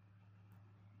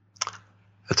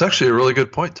 That's actually a really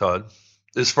good point, Todd.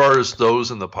 As far as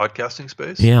those in the podcasting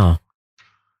space? Yeah.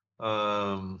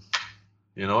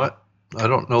 You know what? I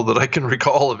don't know that I can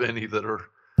recall of any that are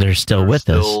they're still with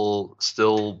us.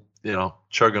 Still,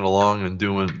 chugging along and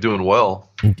doing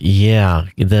well. Yeah.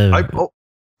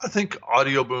 I think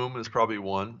Audio Boom is probably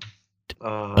one.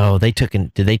 They took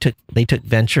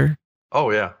venture?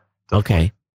 Oh yeah. Definitely.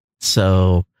 Okay.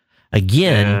 So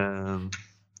again,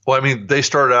 they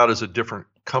started out as a different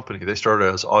company. They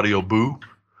started as Audio Boo,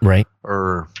 right?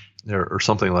 Or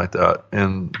something like that.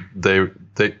 And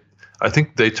I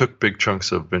think they took big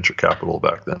chunks of venture capital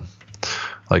back then,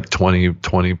 like 20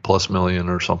 plus million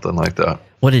or something like that.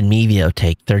 What did Mevio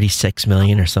take? 36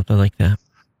 million or something like that?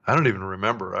 I don't even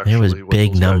remember actually. It was a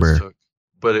big number.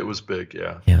 But it was big,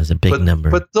 yeah. Yeah, it was a big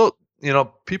number. But though,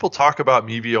 people talk about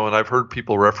Mevio, and I've heard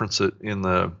people reference it in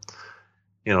the,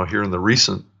 here in the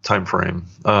recent time frame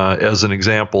as an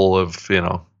example of,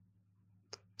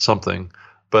 something.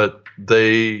 But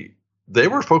they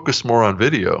were focused more on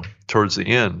video towards the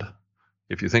end,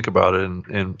 if you think about it.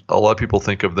 And a lot of people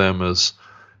think of them as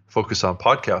focused on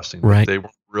podcasting. Right. They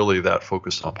weren't really that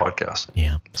focused on podcasting.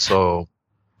 Yeah. So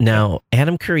now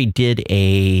Adam Curry did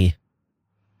in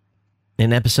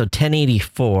episode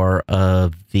 1084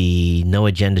 of the No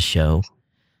Agenda Show,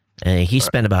 he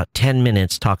spent about 10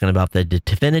 minutes talking about the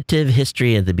definitive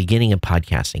history of the beginning of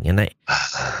podcasting. And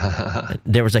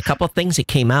there was a couple of things that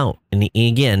came out. And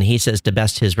again, he says to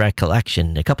best his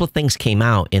recollection, a couple of things came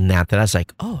out in that I was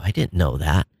like, oh, I didn't know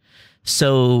that.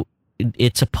 So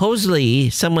it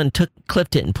supposedly someone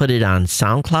clipped it and put it on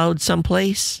SoundCloud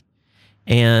someplace.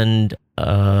 And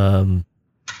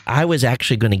I was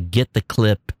actually going to get the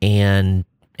clip and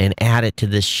add it to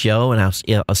this show, and I'll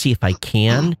see if I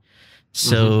can.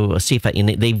 So I'll see if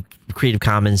they Creative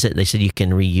Commons it. They said you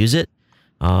can reuse it.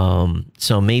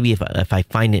 So maybe if I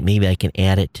find it, maybe I can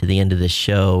add it to the end of the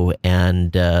show,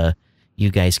 and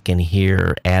you guys can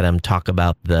hear Adam talk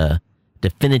about the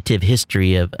definitive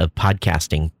history of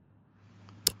podcasting.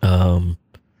 And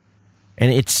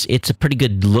it's a pretty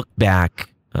good look back.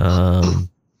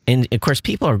 And of course,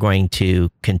 people are going to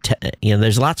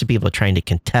there's lots of people trying to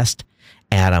contest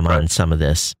Adam on some of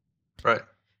this. Right.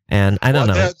 And I don't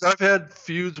know. I've had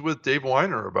feuds with Dave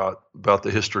Weiner about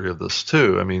the history of this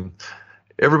too. I mean,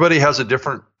 everybody has a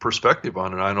different perspective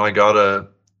on it. I know I got a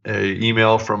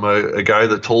email from a guy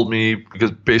that told me,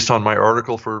 because based on my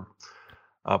article for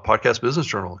Podcast Business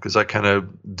Journal, because I kind of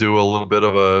do a little bit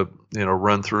of a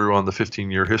run through on the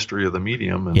 15-year history of the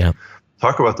medium and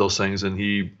talk about those things. And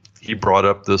he brought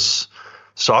up this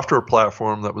software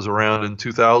platform that was around in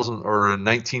 2000 or in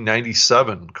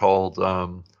 1997 called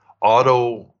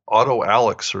Auto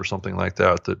Alex or something like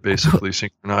that basically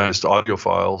synchronized audio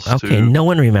files. Okay, no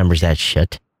one remembers that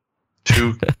shit.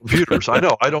 To computers. I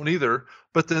know, I don't either.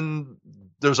 But then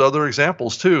there's other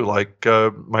examples too, like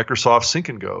Microsoft Sync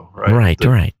and Go, right?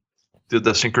 Right. Did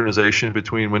the synchronization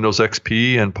between Windows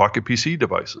XP and Pocket PC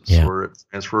devices, where it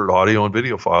transferred audio and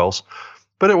video files.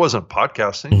 But it wasn't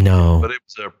podcasting. No. But it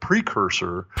was a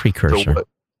precursor. To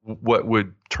what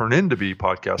would turn into be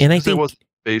podcasting. And I think it wasn't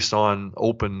based on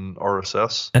open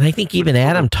RSS. And I think even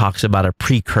Adam talks about a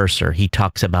precursor. He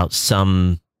talks about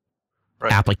some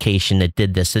application that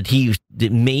did this,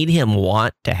 that made him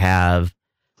want to have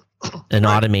an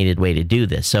automated way to do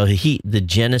this. So the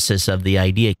genesis of the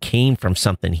idea came from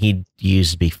something he'd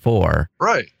used before.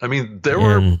 Right. I mean, there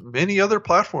were many other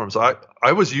platforms.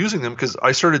 I was using them because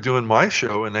I started doing my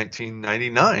show in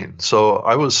 1999. So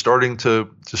I was starting to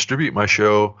distribute my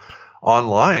show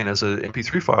online as an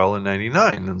MP3 file in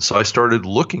 99. And so I started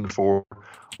looking for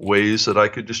ways that I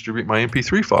could distribute my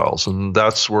MP3 files. And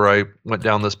that's where I went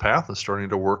down this path of starting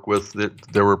to work with it.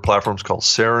 There were platforms called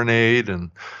Serenade and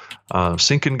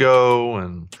Sync and Go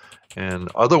and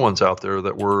other ones out there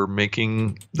that were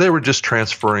they were just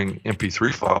transferring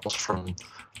MP3 files from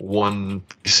one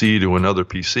PC to another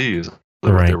PC is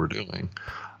what they were doing.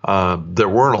 There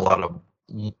weren't a lot of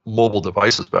mobile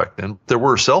devices back then. There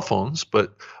were cell phones,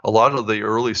 but a lot of the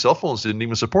early cell phones didn't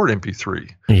even support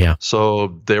MP3. Yeah.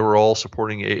 So they were all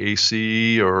supporting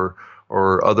AAC or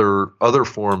other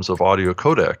forms of audio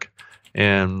codec.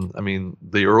 And I mean,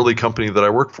 the early company that I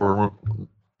worked for,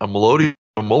 a Melodia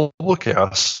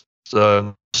Mobilecast,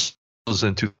 was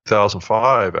in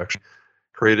 2005, actually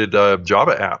created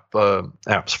Java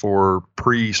apps for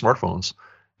pre-smartphones.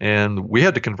 And we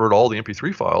had to convert all the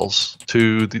MP3 files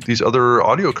to these other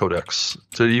audio codecs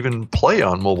to even play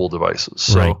on mobile devices.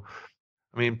 So, Right.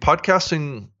 I mean,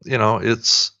 podcasting,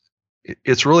 it's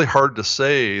really hard to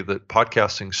say that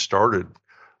podcasting started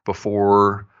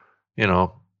before,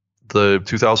 the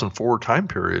 2004 time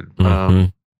period. Mm-hmm.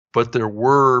 But there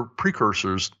were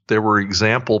precursors. There were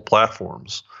example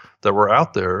platforms that were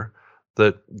out there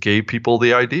that gave people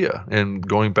the idea, and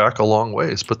going back a long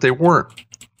ways. But they weren't.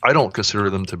 I don't consider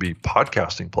them to be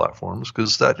podcasting platforms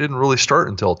because that didn't really start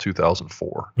until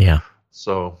 2004. Yeah.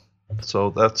 So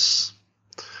that's.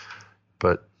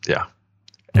 But yeah,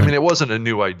 I mean, it wasn't a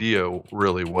new idea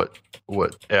really. What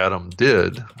Adam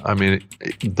did. I mean,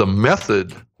 the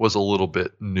method was a little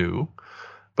bit new,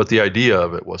 but the idea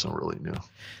of it wasn't really new.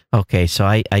 Okay, so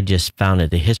I just found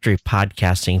it, the history of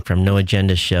podcasting from No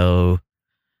Agenda Show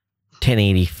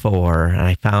 1084, and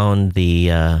I found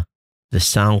the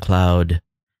SoundCloud.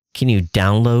 Can you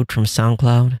download from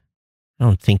SoundCloud? I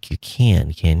don't think you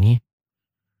can you?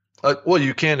 Well,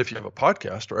 you can if you have a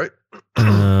podcast, right?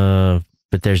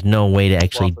 But there's no way to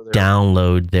actually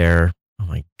download their. Oh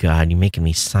my God, you're making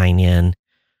me sign in.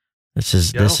 I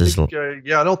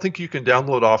don't think you can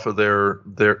download off of their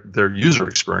user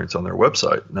experience on their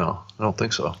website. No, I don't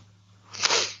think so.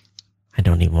 I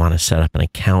don't even want to set up an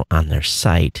account on their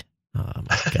site. Oh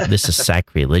my God, this is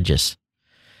sacrilegious.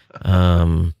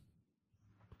 There's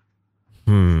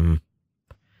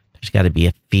got to be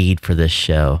a feed for this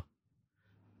show,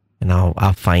 and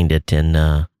I'll find it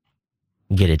and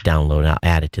get it downloaded. I'll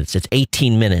add it to this. It's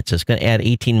 18 minutes. It's going to add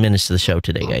 18 minutes to the show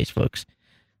today, guys, folks.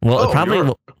 Well,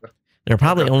 it'll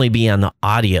probably only be on the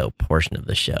audio portion of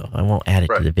the show. I won't add it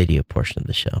to the video portion of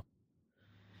the show.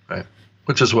 Right.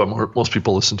 Which is what most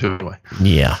people listen to anyway.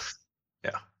 Yeah.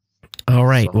 Yeah. All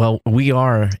right. So, well, we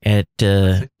are at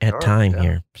time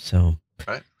here. So.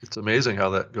 Right. It's amazing how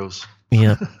that goes.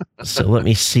 Yeah. So let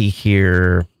me see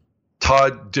here.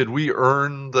 Todd, did we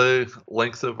earn the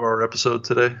length of our episode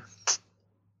today?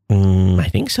 I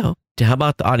think so. How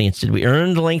about the audience? Did we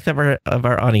earn the length of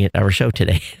our show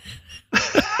today?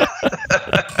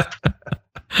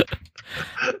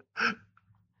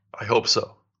 I hope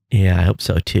so. Yeah, I hope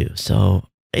so too. So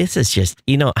this is just,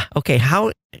 okay,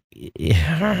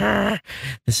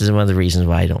 this is one of the reasons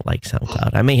why I don't like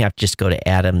SoundCloud. I may have to just go to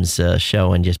Adam's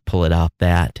show and just pull it off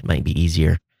that. It might be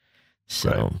easier.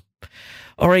 So,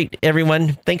 All right,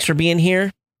 everyone. Thanks for being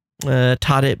here.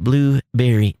 Todd at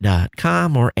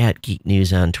blueberry.com or at Geek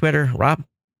News on Twitter. Rob?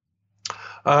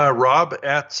 Rob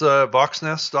at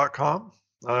voxnest.com.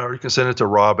 Or you can send it to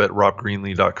Rob at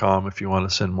robgreenlee.com if you want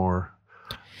to send more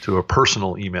to a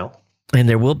personal email. And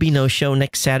there will be no show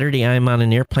next Saturday. I'm on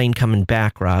an airplane coming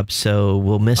back, Rob, so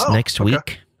we'll miss next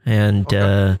week. And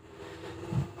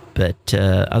but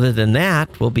other than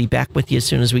that, we'll be back with you as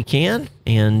soon as we can,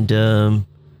 and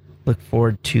look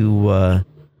forward to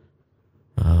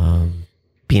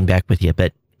being back with you.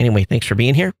 But anyway, thanks for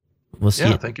being here. We'll see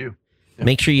you. Thank you. Yeah.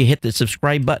 Make sure you hit the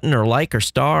subscribe button or like or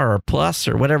star or plus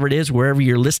or whatever it is, wherever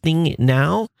you're listening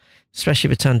now, especially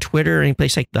if it's on Twitter or any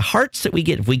place like the hearts that we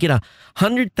get. If we get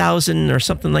 100,000 or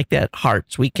something like that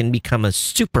hearts, we can become a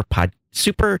super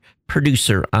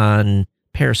producer on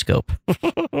Periscope.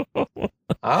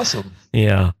 Awesome.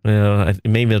 Yeah.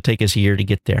 Maybe it'll take us a year to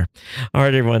get there. All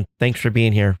right, everyone. Thanks for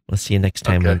being here. We'll see you next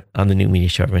time on the New Media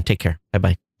Show. Everyone, take care.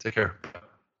 Bye-bye. Take care.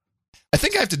 I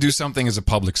think I have to do something as a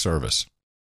public service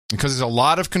because there's a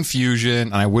lot of confusion,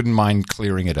 and I wouldn't mind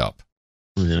clearing it up.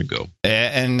 I'm going to go.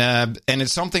 And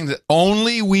it's something that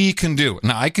only we can do.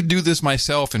 Now, I could do this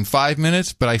myself in 5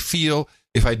 minutes, but I feel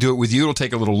if I do it with you, it'll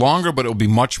take a little longer, but it'll be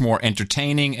much more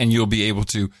entertaining, and you'll be able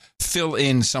to fill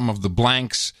in some of the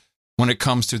blanks when it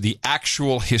comes to the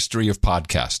actual history of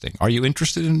podcasting. Are you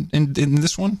interested in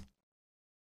this one?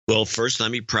 Well, first,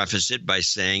 let me preface it by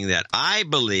saying that I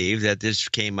believe that this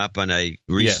came up on a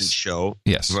recent show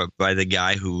by the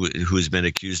guy who's been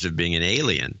accused of being an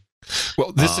alien.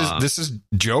 Well, this is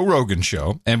Joe Rogan's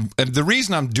show, and the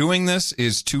reason I'm doing this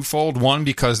is twofold. One,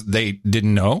 because they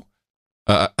didn't know,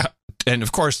 and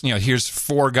of course, here's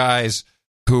four guys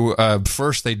who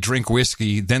first they drink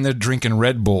whiskey, then they're drinking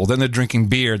Red Bull, then they're drinking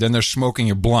beer, then they're smoking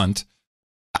a blunt.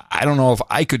 I don't know if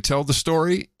I could tell the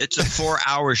story. It's a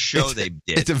 4-hour show they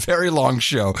did. It's a very long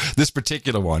show, this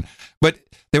particular one. But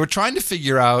they were trying to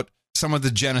figure out some of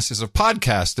the genesis of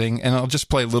podcasting, and I'll just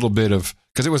play a little bit of,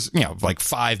 because it was, like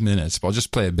 5 minutes, but I'll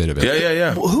just play a bit of it.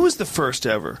 Yeah. Well, who was the first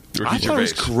ever? Ricky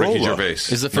Gervais.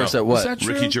 Is the first at what? Is that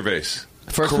true? Ricky Gervais.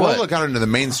 First Corolla what? got into the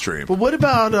mainstream. But what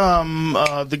about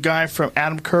the guy from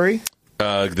Adam Curry?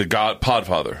 The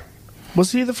Podfather.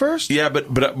 Was he the first? Yeah, but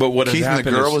what Keith and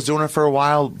the girl was doing it for a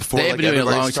while before They've been doing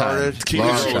it a long started. time. Keith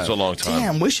and the girl was a long time.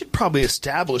 Damn, we should probably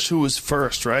establish who was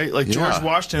first, right? Like George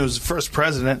Washington was the first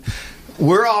president.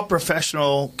 We're all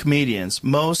professional comedians.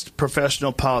 Most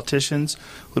professional politicians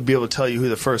would be able to tell you who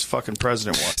the first fucking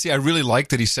president was. See, I really like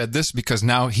that he said this because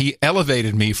now he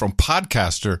elevated me from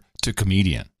podcaster to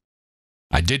comedian.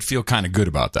 I did feel kind of good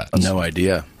about that. No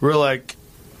idea. We're like,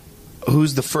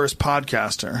 who's the first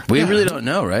podcaster? We really don't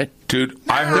know, right? Dude,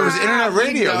 I heard There was internet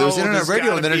radio. There was internet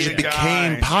radio, and then it just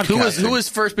became podcast. Who was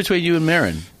first between you and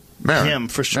Marin? Marin. Him,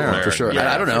 for sure. Marin, for sure.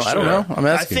 I don't know. I don't know. I'm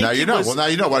asking. Now you know. Well, now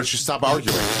you know. Why don't you stop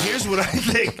arguing? Here's what I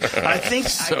think. I think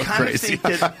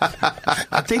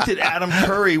that Adam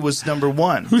Curry was number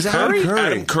one. Who's Adam Curry?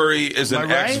 Adam Curry is an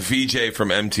right? ex-VJ from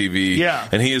MTV. Yeah.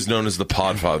 And he is known as the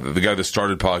Podfather, the guy that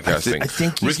started podcasting. I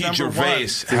think he's Ricky number Gervais one.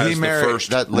 has Did he the marry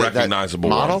first that recognizable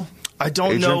model? one. I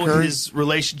don't Adrian know Curry? his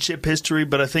relationship history,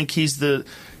 but I think he's a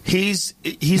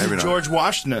George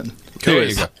Washington. Who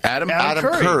is Adam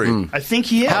Curry. I think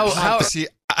he is. See,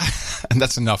 and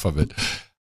that's enough of it.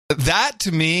 That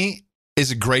to me is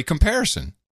a great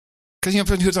comparison because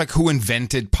it's like who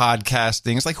invented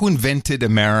podcasting. It's like who invented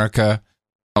America.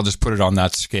 I'll just put it on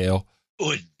that scale.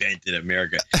 Who invented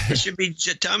America? It should be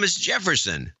Thomas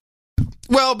Jefferson.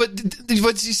 Well, but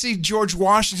you see, George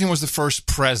Washington was the first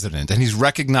president, and he's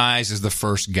recognized as the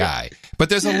first guy. But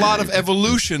there's a lot of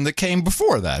evolution that came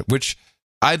before that, which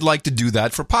I'd like to do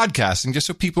that for podcasting, just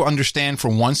so people understand for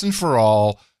once and for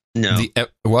all. No.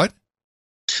 What?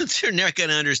 They're not going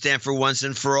to understand for once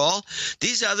and for all.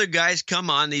 These other guys come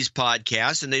on these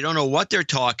podcasts, and they don't know what they're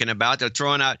talking about. They're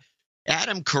throwing out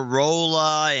Adam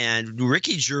Carolla and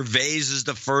Ricky Gervais is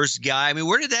the first guy. I mean,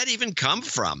 where did that even come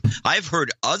from? I've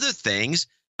heard other things.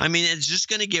 I mean, it's just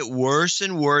going to get worse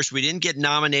and worse. We didn't get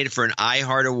nominated for an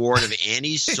iHeart Award of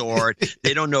any sort.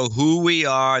 They don't know who we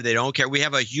are. They don't care. We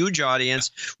have a huge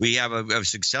audience. We have a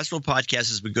successful podcast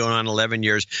that's been going on 11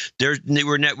 years.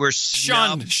 We're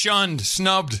shunned,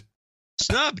 snubbed.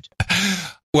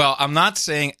 Well, I'm not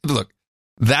saying, look,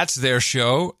 that's their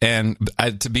show. And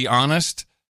to be honest,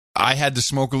 I had to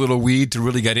smoke a little weed to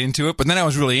really get into it. But then I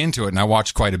was really into it, and I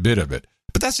watched quite a bit of it.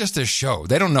 But that's just their show.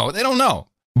 They don't know. They don't know.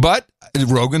 But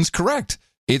Rogan's correct.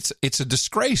 It's a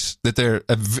disgrace that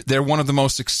they're one of the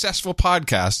most successful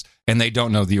podcasts and they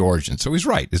don't know the origin. So he's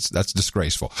right. That's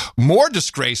disgraceful. More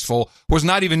disgraceful was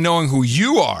not even knowing who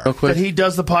you are. That he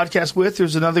does the podcast with.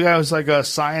 There's another guy who's like a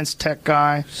science tech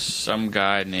guy. Some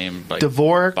guy named like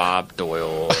Dvorak. Bob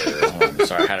Doyle.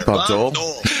 Sorry, I had it. Bob Doyle.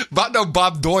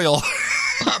 Bob Doyle.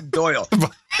 Bob Doyle.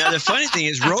 Now the funny thing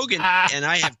is, Rogan and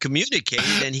I have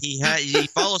communicated, and he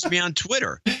follows me on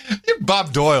Twitter.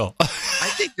 Bob Doyle. I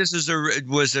think this is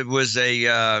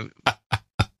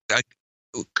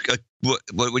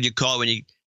what would you call it when you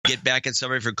get back at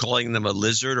somebody for calling them a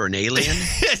lizard or an alien?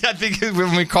 I think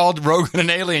when we called Rogan an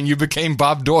alien, you became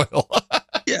Bob Doyle.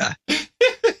 Yeah.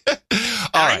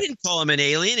 I didn't call him an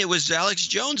alien. It was Alex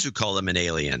Jones who called him an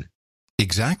alien.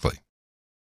 Exactly.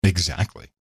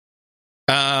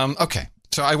 Okay.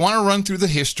 So I want to run through the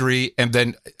history, and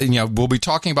then we'll be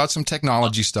talking about some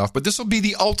technology stuff. But this will be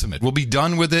the ultimate. We'll be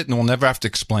done with it, and we'll never have to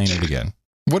explain it again.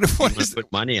 What is put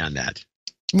money on that?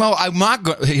 Well, I'm not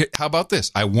going. How about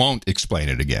this? I won't explain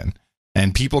it again,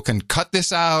 and people can cut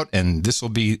this out, and this will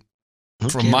be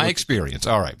from my experience.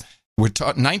 All right, we're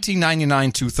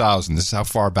 1999, 2000. This is how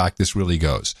far back this really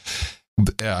goes.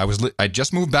 I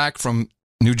just moved back from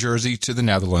New Jersey to the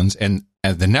Netherlands, and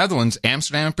the Netherlands,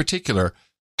 Amsterdam in particular,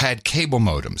 had cable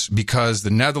modems because the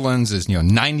Netherlands is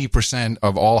 90%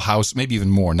 of all maybe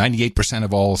even more, 98%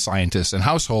 of all scientists and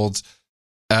households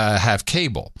have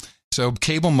cable. So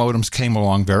cable modems came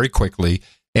along very quickly,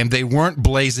 and they weren't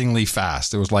blazingly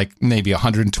fast. It was like maybe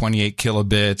 128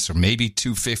 kilobits or maybe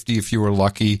 250 if you were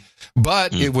lucky.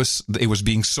 But it was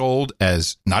being sold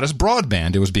as not as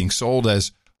broadband. It was being sold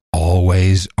as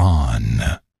always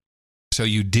on. So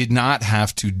you did not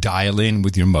have to dial in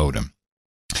with your modem.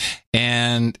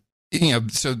 And,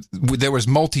 so there was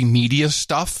multimedia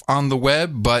stuff on the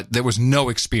web, but there was no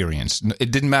experience.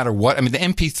 It didn't matter what. I mean, the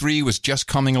MP3 was just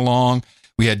coming along.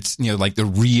 We had, like the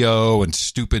Rio and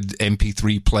stupid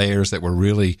MP3 players that were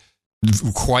really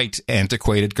quite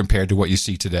antiquated compared to what you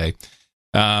see today.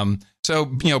 So,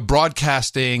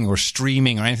 broadcasting or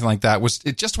streaming or anything like that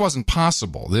it just wasn't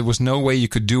possible. There was no way you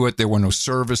could do it. There were no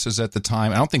services at the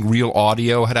time. I don't think Real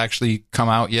Audio had actually come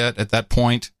out yet at that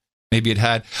point. Maybe it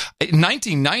had. In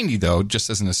 1990, though, just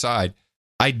as an aside,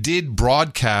 I did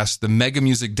broadcast the Mega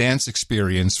Music Dance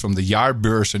Experience from the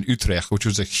Jaarbeurs in Utrecht, which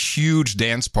was a huge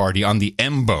dance party on the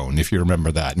M-Bone, if you remember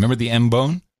that. Remember the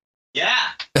M-Bone? Yeah.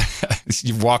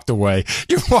 You walked away.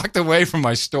 You walked away from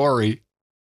my story.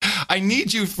 I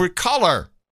need you for color.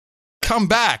 Come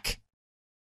back.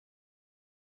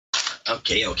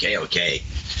 Okay.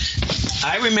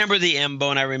 I remember the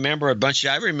M-Bone. I remember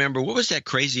I remember, what was that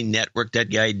crazy network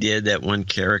that guy did, that one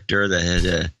character that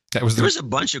had there was a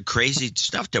bunch of crazy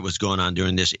stuff that was going on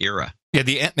during this era. Yeah,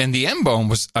 the M-Bone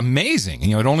was amazing.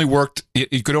 You know, it only worked,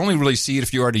 you could only really see it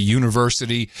if you were at a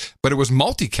university, but it was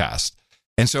multicast.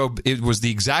 And so it was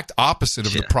the exact opposite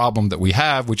of the problem that we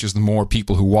have, which is the more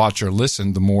people who watch or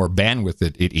listen, the more bandwidth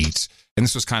it eats. And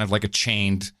this was kind of like a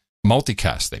chained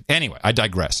multicast thing. Anyway, I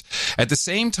digress. At the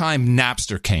same time,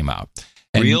 Napster came out.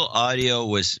 Real Audio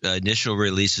was initial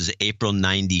release is April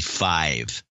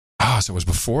 95. So it was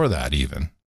before that even.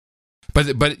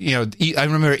 But you know, I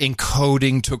remember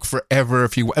encoding took forever.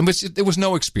 There was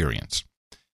no experience.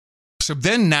 So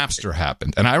then Napster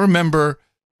happened, and I remember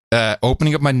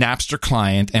opening up my Napster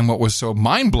client, and what was so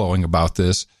mind-blowing about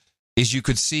this is you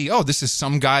could see, this is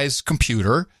some guy's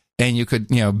computer, and you could,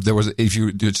 there was, if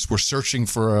you were searching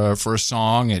for a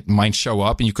song, it might show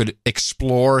up, and you could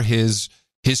explore his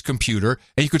computer,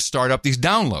 and you could start up these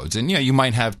downloads. And, you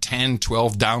might have 10,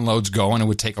 12 downloads going. It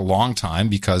would take a long time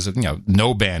because of,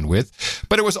 no bandwidth.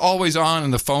 But it was always on,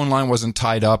 and the phone line wasn't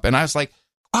tied up. And I was like,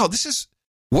 wow,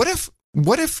 what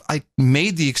if I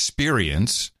made the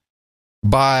experience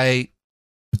by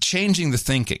changing the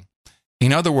thinking?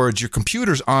 In other words, your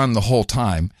computer's on the whole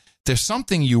time. There's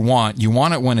something you want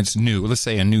it when it's new. Let's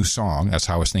say a new song. That's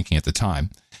how I was thinking at the time.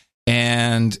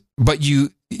 But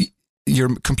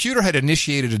your computer had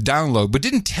initiated a download, but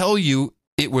didn't tell you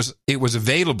it was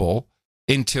available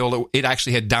until it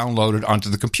actually had downloaded onto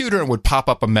the computer, and would pop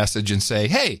up a message and say,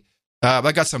 hey,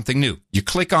 I got something new. You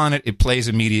click on it, it plays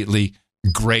immediately.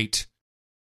 Great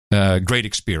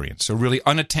experience. So really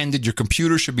unattended, your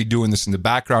computer should be doing this in the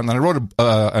background. And I wrote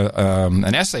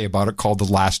an essay about it called The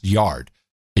Last Yard.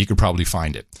 You could probably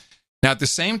find it. Now, at the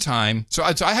same time, so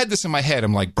I had this in my head.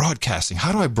 I'm like, broadcasting.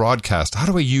 How do I broadcast? How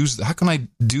do I use? How can I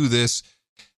do this?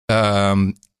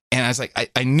 And I was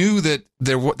like, I knew that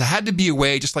there had to be a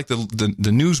way, just like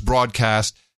the news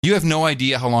broadcast. You have no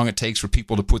idea how long it takes for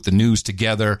people to put the news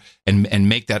together and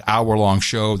make that hour-long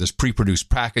show. There's pre-produced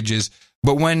packages.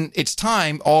 But when it's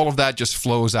time, all of that just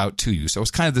flows out to you. So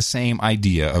it's kind of the same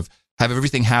idea of have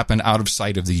everything happen out of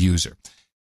sight of the user.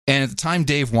 And at the time,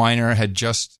 Dave Weiner had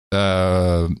just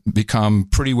become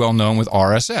pretty well known with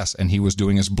RSS, and he was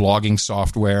doing his blogging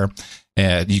software.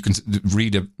 You can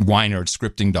read at Weiner at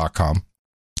scripting.com.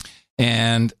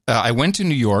 And I went to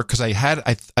New York because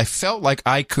I felt like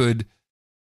I could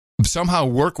somehow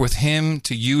work with him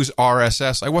to use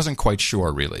RSS. I wasn't quite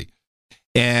sure, really.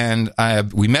 And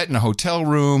we met in a hotel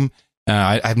room.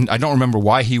 I don't remember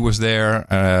why he was there.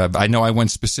 I know I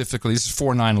went specifically, this is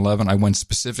 4/9/11, I went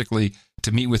specifically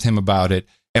to meet with him about it.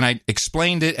 And I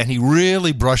explained it, and he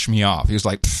really brushed me off. He was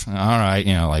like, all right,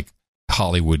 like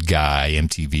Hollywood guy,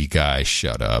 MTV guy,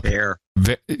 shut up. Hair.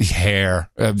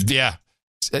 Yeah.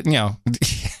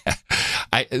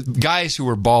 Guys who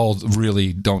are bald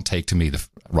really don't take to me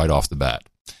right off the bat.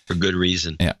 For good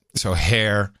reason. Yeah. So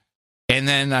hair. And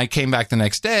then I came back the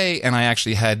next day, and I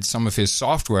actually had some of his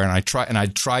software, and I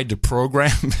tried to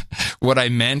program what I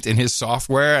meant in his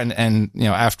software. And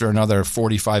after another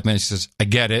 45 minutes, he says, I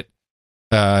get it.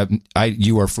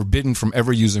 You are forbidden from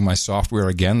ever using my software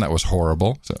again. That was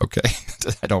horrible. So, okay,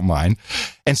 I don't mind.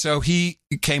 And so he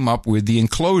came up with the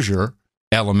enclosure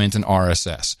element in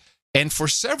RSS. And for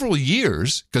several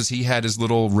years, because he had his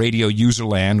little Radio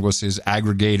Userland was his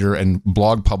aggregator and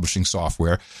blog publishing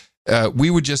software, we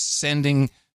were just sending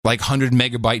like 100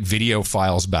 megabyte video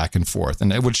files back and forth.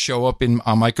 And it would show up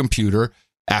on my computer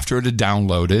after it had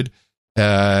downloaded.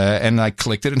 And I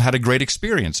clicked it and had a great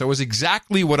experience. So it was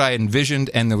exactly what I envisioned,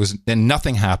 and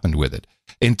nothing happened with it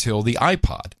until the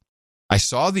iPod. I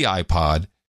saw the iPod,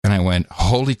 and I went,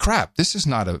 holy crap, this is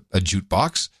not a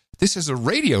jukebox. This is a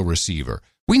radio receiver.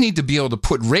 We need to be able to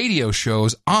put radio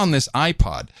shows on this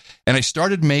iPod. And I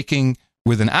started making,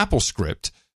 with an Apple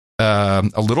script, a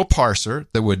little parser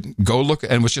that would go look,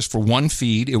 and was just for one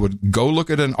feed. It would go look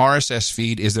at an RSS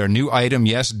feed. Is there a new item?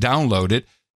 Yes, download it.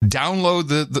 Download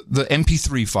the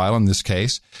MP3 file in this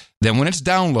case. Then when it's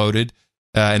downloaded,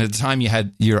 and at the time you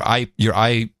had your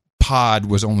iPod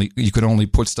was you could only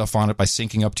put stuff on it by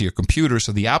syncing up to your computer.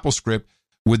 So the Apple script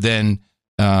would then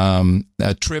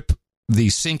trip the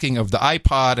syncing of the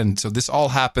iPod, and so this all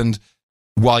happened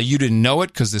while you didn't know it,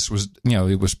 because this was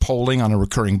it was polling on a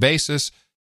recurring basis.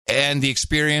 And the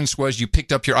experience was you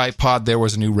picked up your iPod, there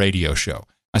was a new radio show.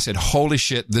 I said, holy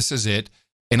shit, this is it.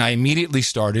 And I immediately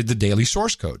started the daily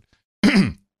source code.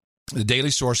 the Daily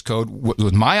Source Code,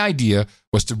 my idea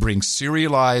was to bring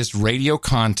serialized radio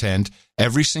content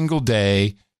every single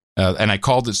day, and I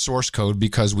called it Source Code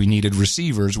because we needed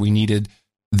receivers. We needed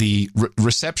the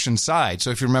reception side. So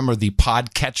if you remember the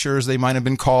pod catchers, they might have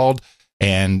been called,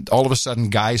 and all of a sudden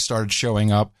guys started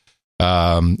showing up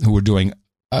who were doing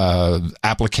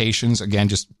applications, again,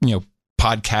 just,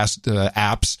 podcast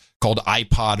apps called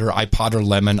iPodder, iPodder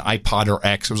Lemon, iPodder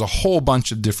X. It was a whole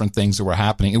bunch of different things that were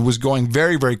happening. It was going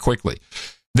very, very quickly.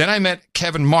 Then I met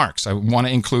Kevin Marks. I want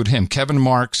to include him. Kevin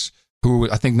Marks, who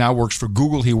I think now works for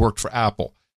Google. He worked for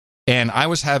Apple. And I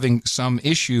was having some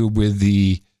issue with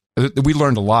we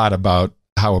learned a lot about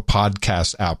how a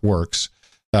podcast app works.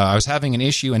 I was having an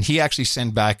issue, and he actually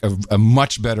sent back a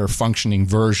much better functioning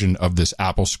version of this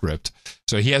Apple script.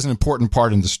 So he has an important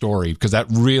part in the story because that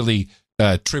really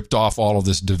tripped off all of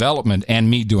this development and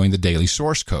me doing the Daily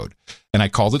Source Code. And I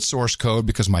called it Source Code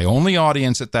because my only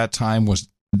audience at that time was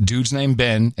dudes named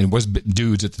Ben, and it was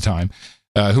dudes at the time,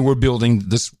 who were building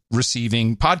this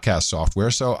receiving podcast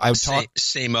software. So I would talk...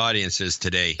 Same audiences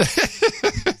today.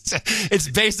 It's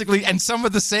basically, and some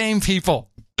of the same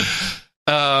people.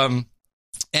 And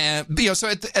so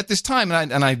at this time,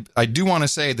 and I do want to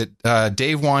say that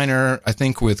Dave Weiner, I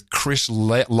think with Chris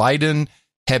Lydon,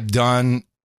 had done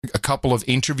a couple of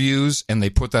interviews, and they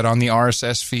put that on the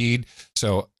RSS feed.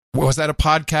 So was that a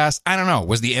podcast? I don't know.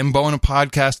 Was the M-Bone a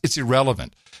podcast? It's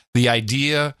irrelevant. The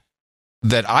idea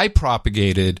that I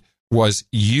propagated was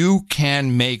you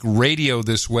can make radio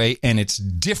this way, and it's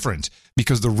different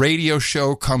because the radio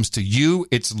show comes to you.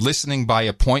 It's listening by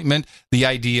appointment. The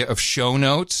idea of show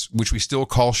notes, which we still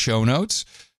call show notes,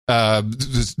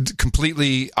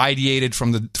 completely ideated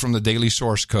from the Daily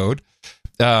Source Code.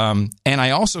 And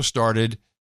I also started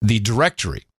the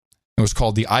directory. It was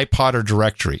called the iPodder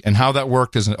directory. And how that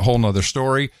worked is a whole nother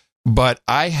story. But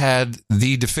I had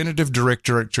the definitive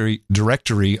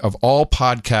directory of all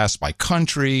podcasts by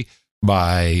country,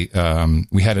 by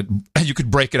we had it. You could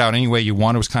break it out any way you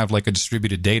want. It was kind of like a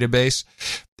distributed database.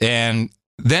 And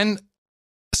then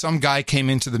some guy came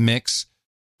into the mix.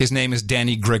 His name is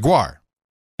Danny Gregoire,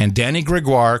 and Danny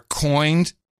Gregoire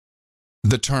coined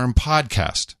the term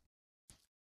podcast,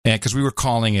 and because we were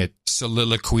calling it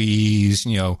soliloquies,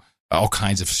 all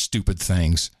kinds of stupid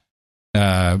things.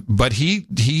 But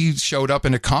he showed up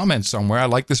in a comment somewhere. I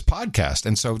like this podcast,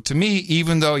 and so to me,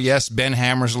 even though yes, Ben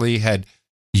Hammersley had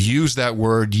used that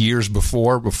word years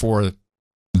before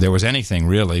there was anything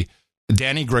really,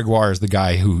 Danny Gregoire is the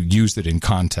guy who used it in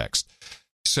context.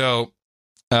 So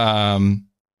they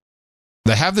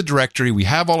have the directory, we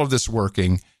have all of this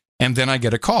working, and then I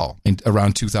get a call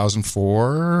around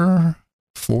 2004,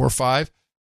 4 or 5.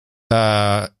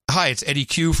 Hi, it's Eddie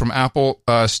Q from Apple.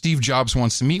 Steve Jobs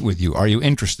wants to meet with you. Are you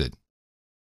interested?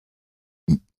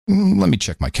 Let me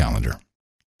check my calendar.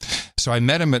 So I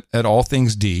met him at All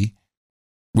Things D,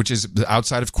 which is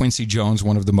outside of Quincy Jones,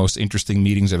 one of the most interesting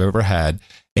meetings I've ever had.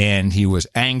 And he was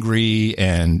angry,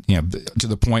 and to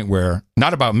the point where,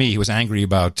 not about me, he was angry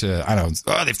about,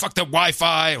 they fucked up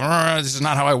Wi-Fi. This is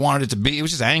not how I wanted it to be. He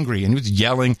was just angry, and he was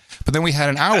yelling. But then we had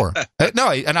an hour. And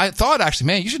I thought, actually,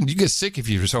 man, you get sick if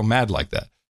you're so mad like that.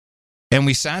 And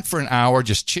we sat for an hour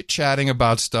just chit-chatting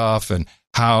about stuff and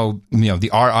how, the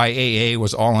RIAA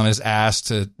was all on his ass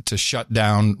to shut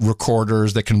down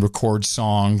recorders that can record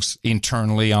songs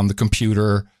internally on the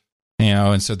computer,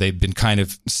 and so they've been kind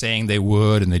of saying they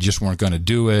would, and they just weren't going to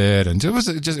do it. And it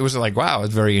was like, wow,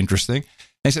 it's very interesting. And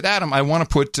he said, Adam, I want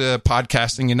to put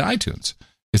podcasting into iTunes.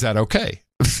 Is that okay?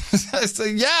 I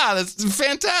said, yeah, that's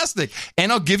fantastic.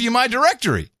 And I'll give you my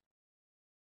directory.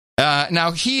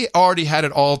 Now, he already had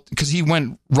it all because he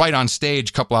went right on stage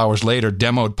a couple hours later,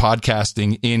 demoed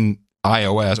podcasting in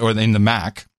iOS or in the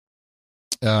Mac,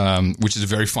 which is a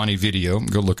very funny video.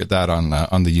 Go look at that on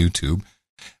the YouTube.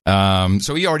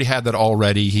 So he already had that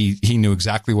already. He knew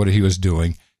exactly what he was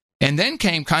doing. And then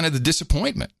came kind of the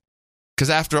disappointment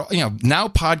because after, now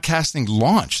podcasting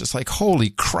launched. It's like, holy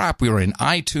crap, we were in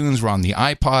iTunes, we're on the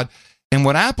iPod. And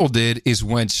what Apple did is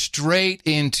went straight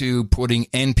into putting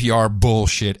NPR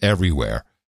bullshit everywhere.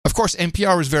 Of course,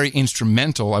 NPR was very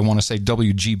instrumental. I want to say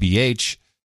WGBH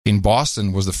in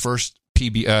Boston was the first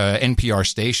NPR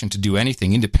station to do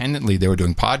anything independently. They were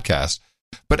doing podcasts.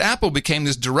 But Apple became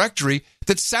this directory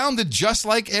that sounded just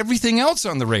like everything else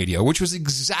on the radio, which was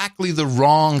exactly the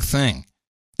wrong thing.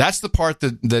 That's the part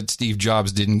that Steve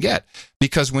Jobs didn't get.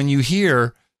 Because when you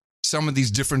hear some of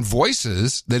these different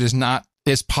voices that is not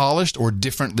as polished or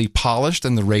differently polished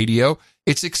than the radio,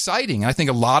 it's exciting. I think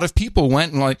a lot of people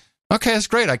went and like, okay, that's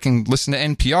great. I can listen to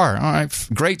NPR. All right,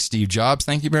 great, Steve Jobs.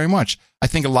 Thank you very much. I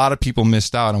think a lot of people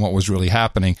missed out on what was really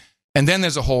happening. And then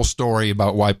there's a whole story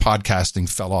about why podcasting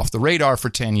fell off the radar for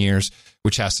 10 years,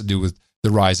 which has to do with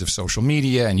the rise of social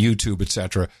media and YouTube,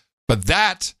 etc. But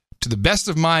that, to the best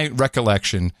of my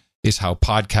recollection, is how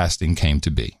podcasting came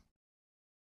to be.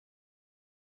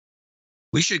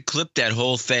 We should clip that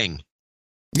whole thing.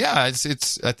 Yeah, it's.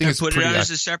 I think and it's put pretty it out as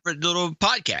a separate little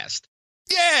podcast.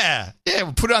 Yeah,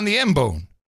 we'll put it on the M-Bone.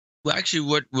 Well, actually,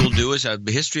 what we'll do is a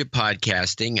history of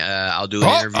podcasting. I'll do an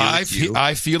interview with you.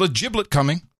 I feel a giblet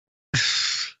coming.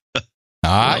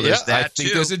 Well, yeah, that I think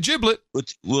too. there's a giblet.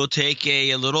 We'll take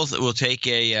a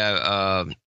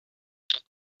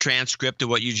transcript of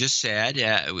what you just said.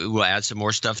 We'll add some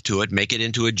more stuff to it, make it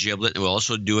into a giblet, and we'll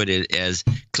also do it as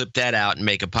clip that out and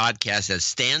make a podcast that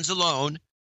stands alone,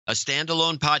 a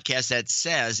standalone podcast that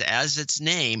says, as its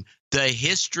name, the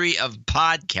history of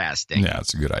podcasting. Yeah,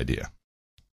 it's a good idea.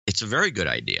 It's a very good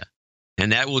idea.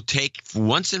 And that will take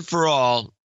once and for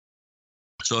all.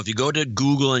 So if you go to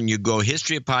Google and you go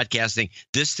history of podcasting,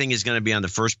 this thing is going to be on the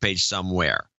first page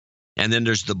somewhere. And then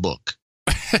there's the book.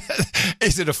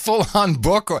 Is it a full-on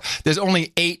book? Or there's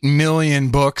only 8 million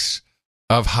books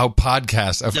of how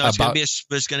podcasts. No, it's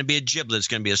going to be a giblet. It's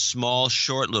going to be a small,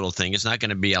 short little thing. It's not going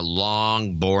to be a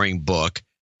long, boring book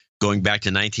going back to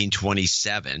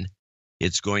 1927.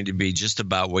 It's going to be just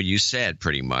about what you said,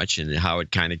 pretty much, and how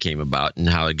it kind of came about and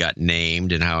how it got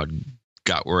named and how it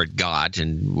got where it got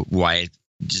and why it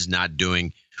is not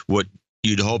doing what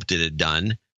you'd hoped it had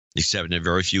done, except in a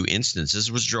very few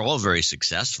instances, which are all very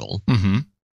successful. Mm-hmm.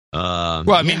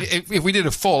 Well, I mean, if we did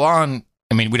a full-on,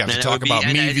 I mean, we'd have to talk about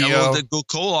Mevio. We'll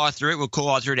co-author it. We'll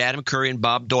co-author it Adam Curry and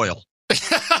Bob Doyle.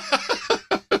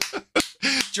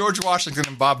 George Washington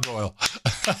and Bob Doyle.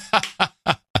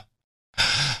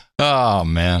 Oh,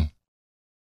 man.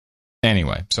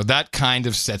 Anyway, so that kind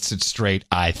of sets it straight,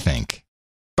 I think.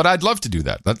 But I'd love to do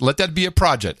that. Let that be a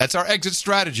project. That's our exit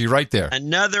strategy right there.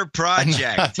 Another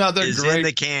project Another is great, in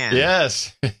the can.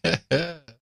 Yes.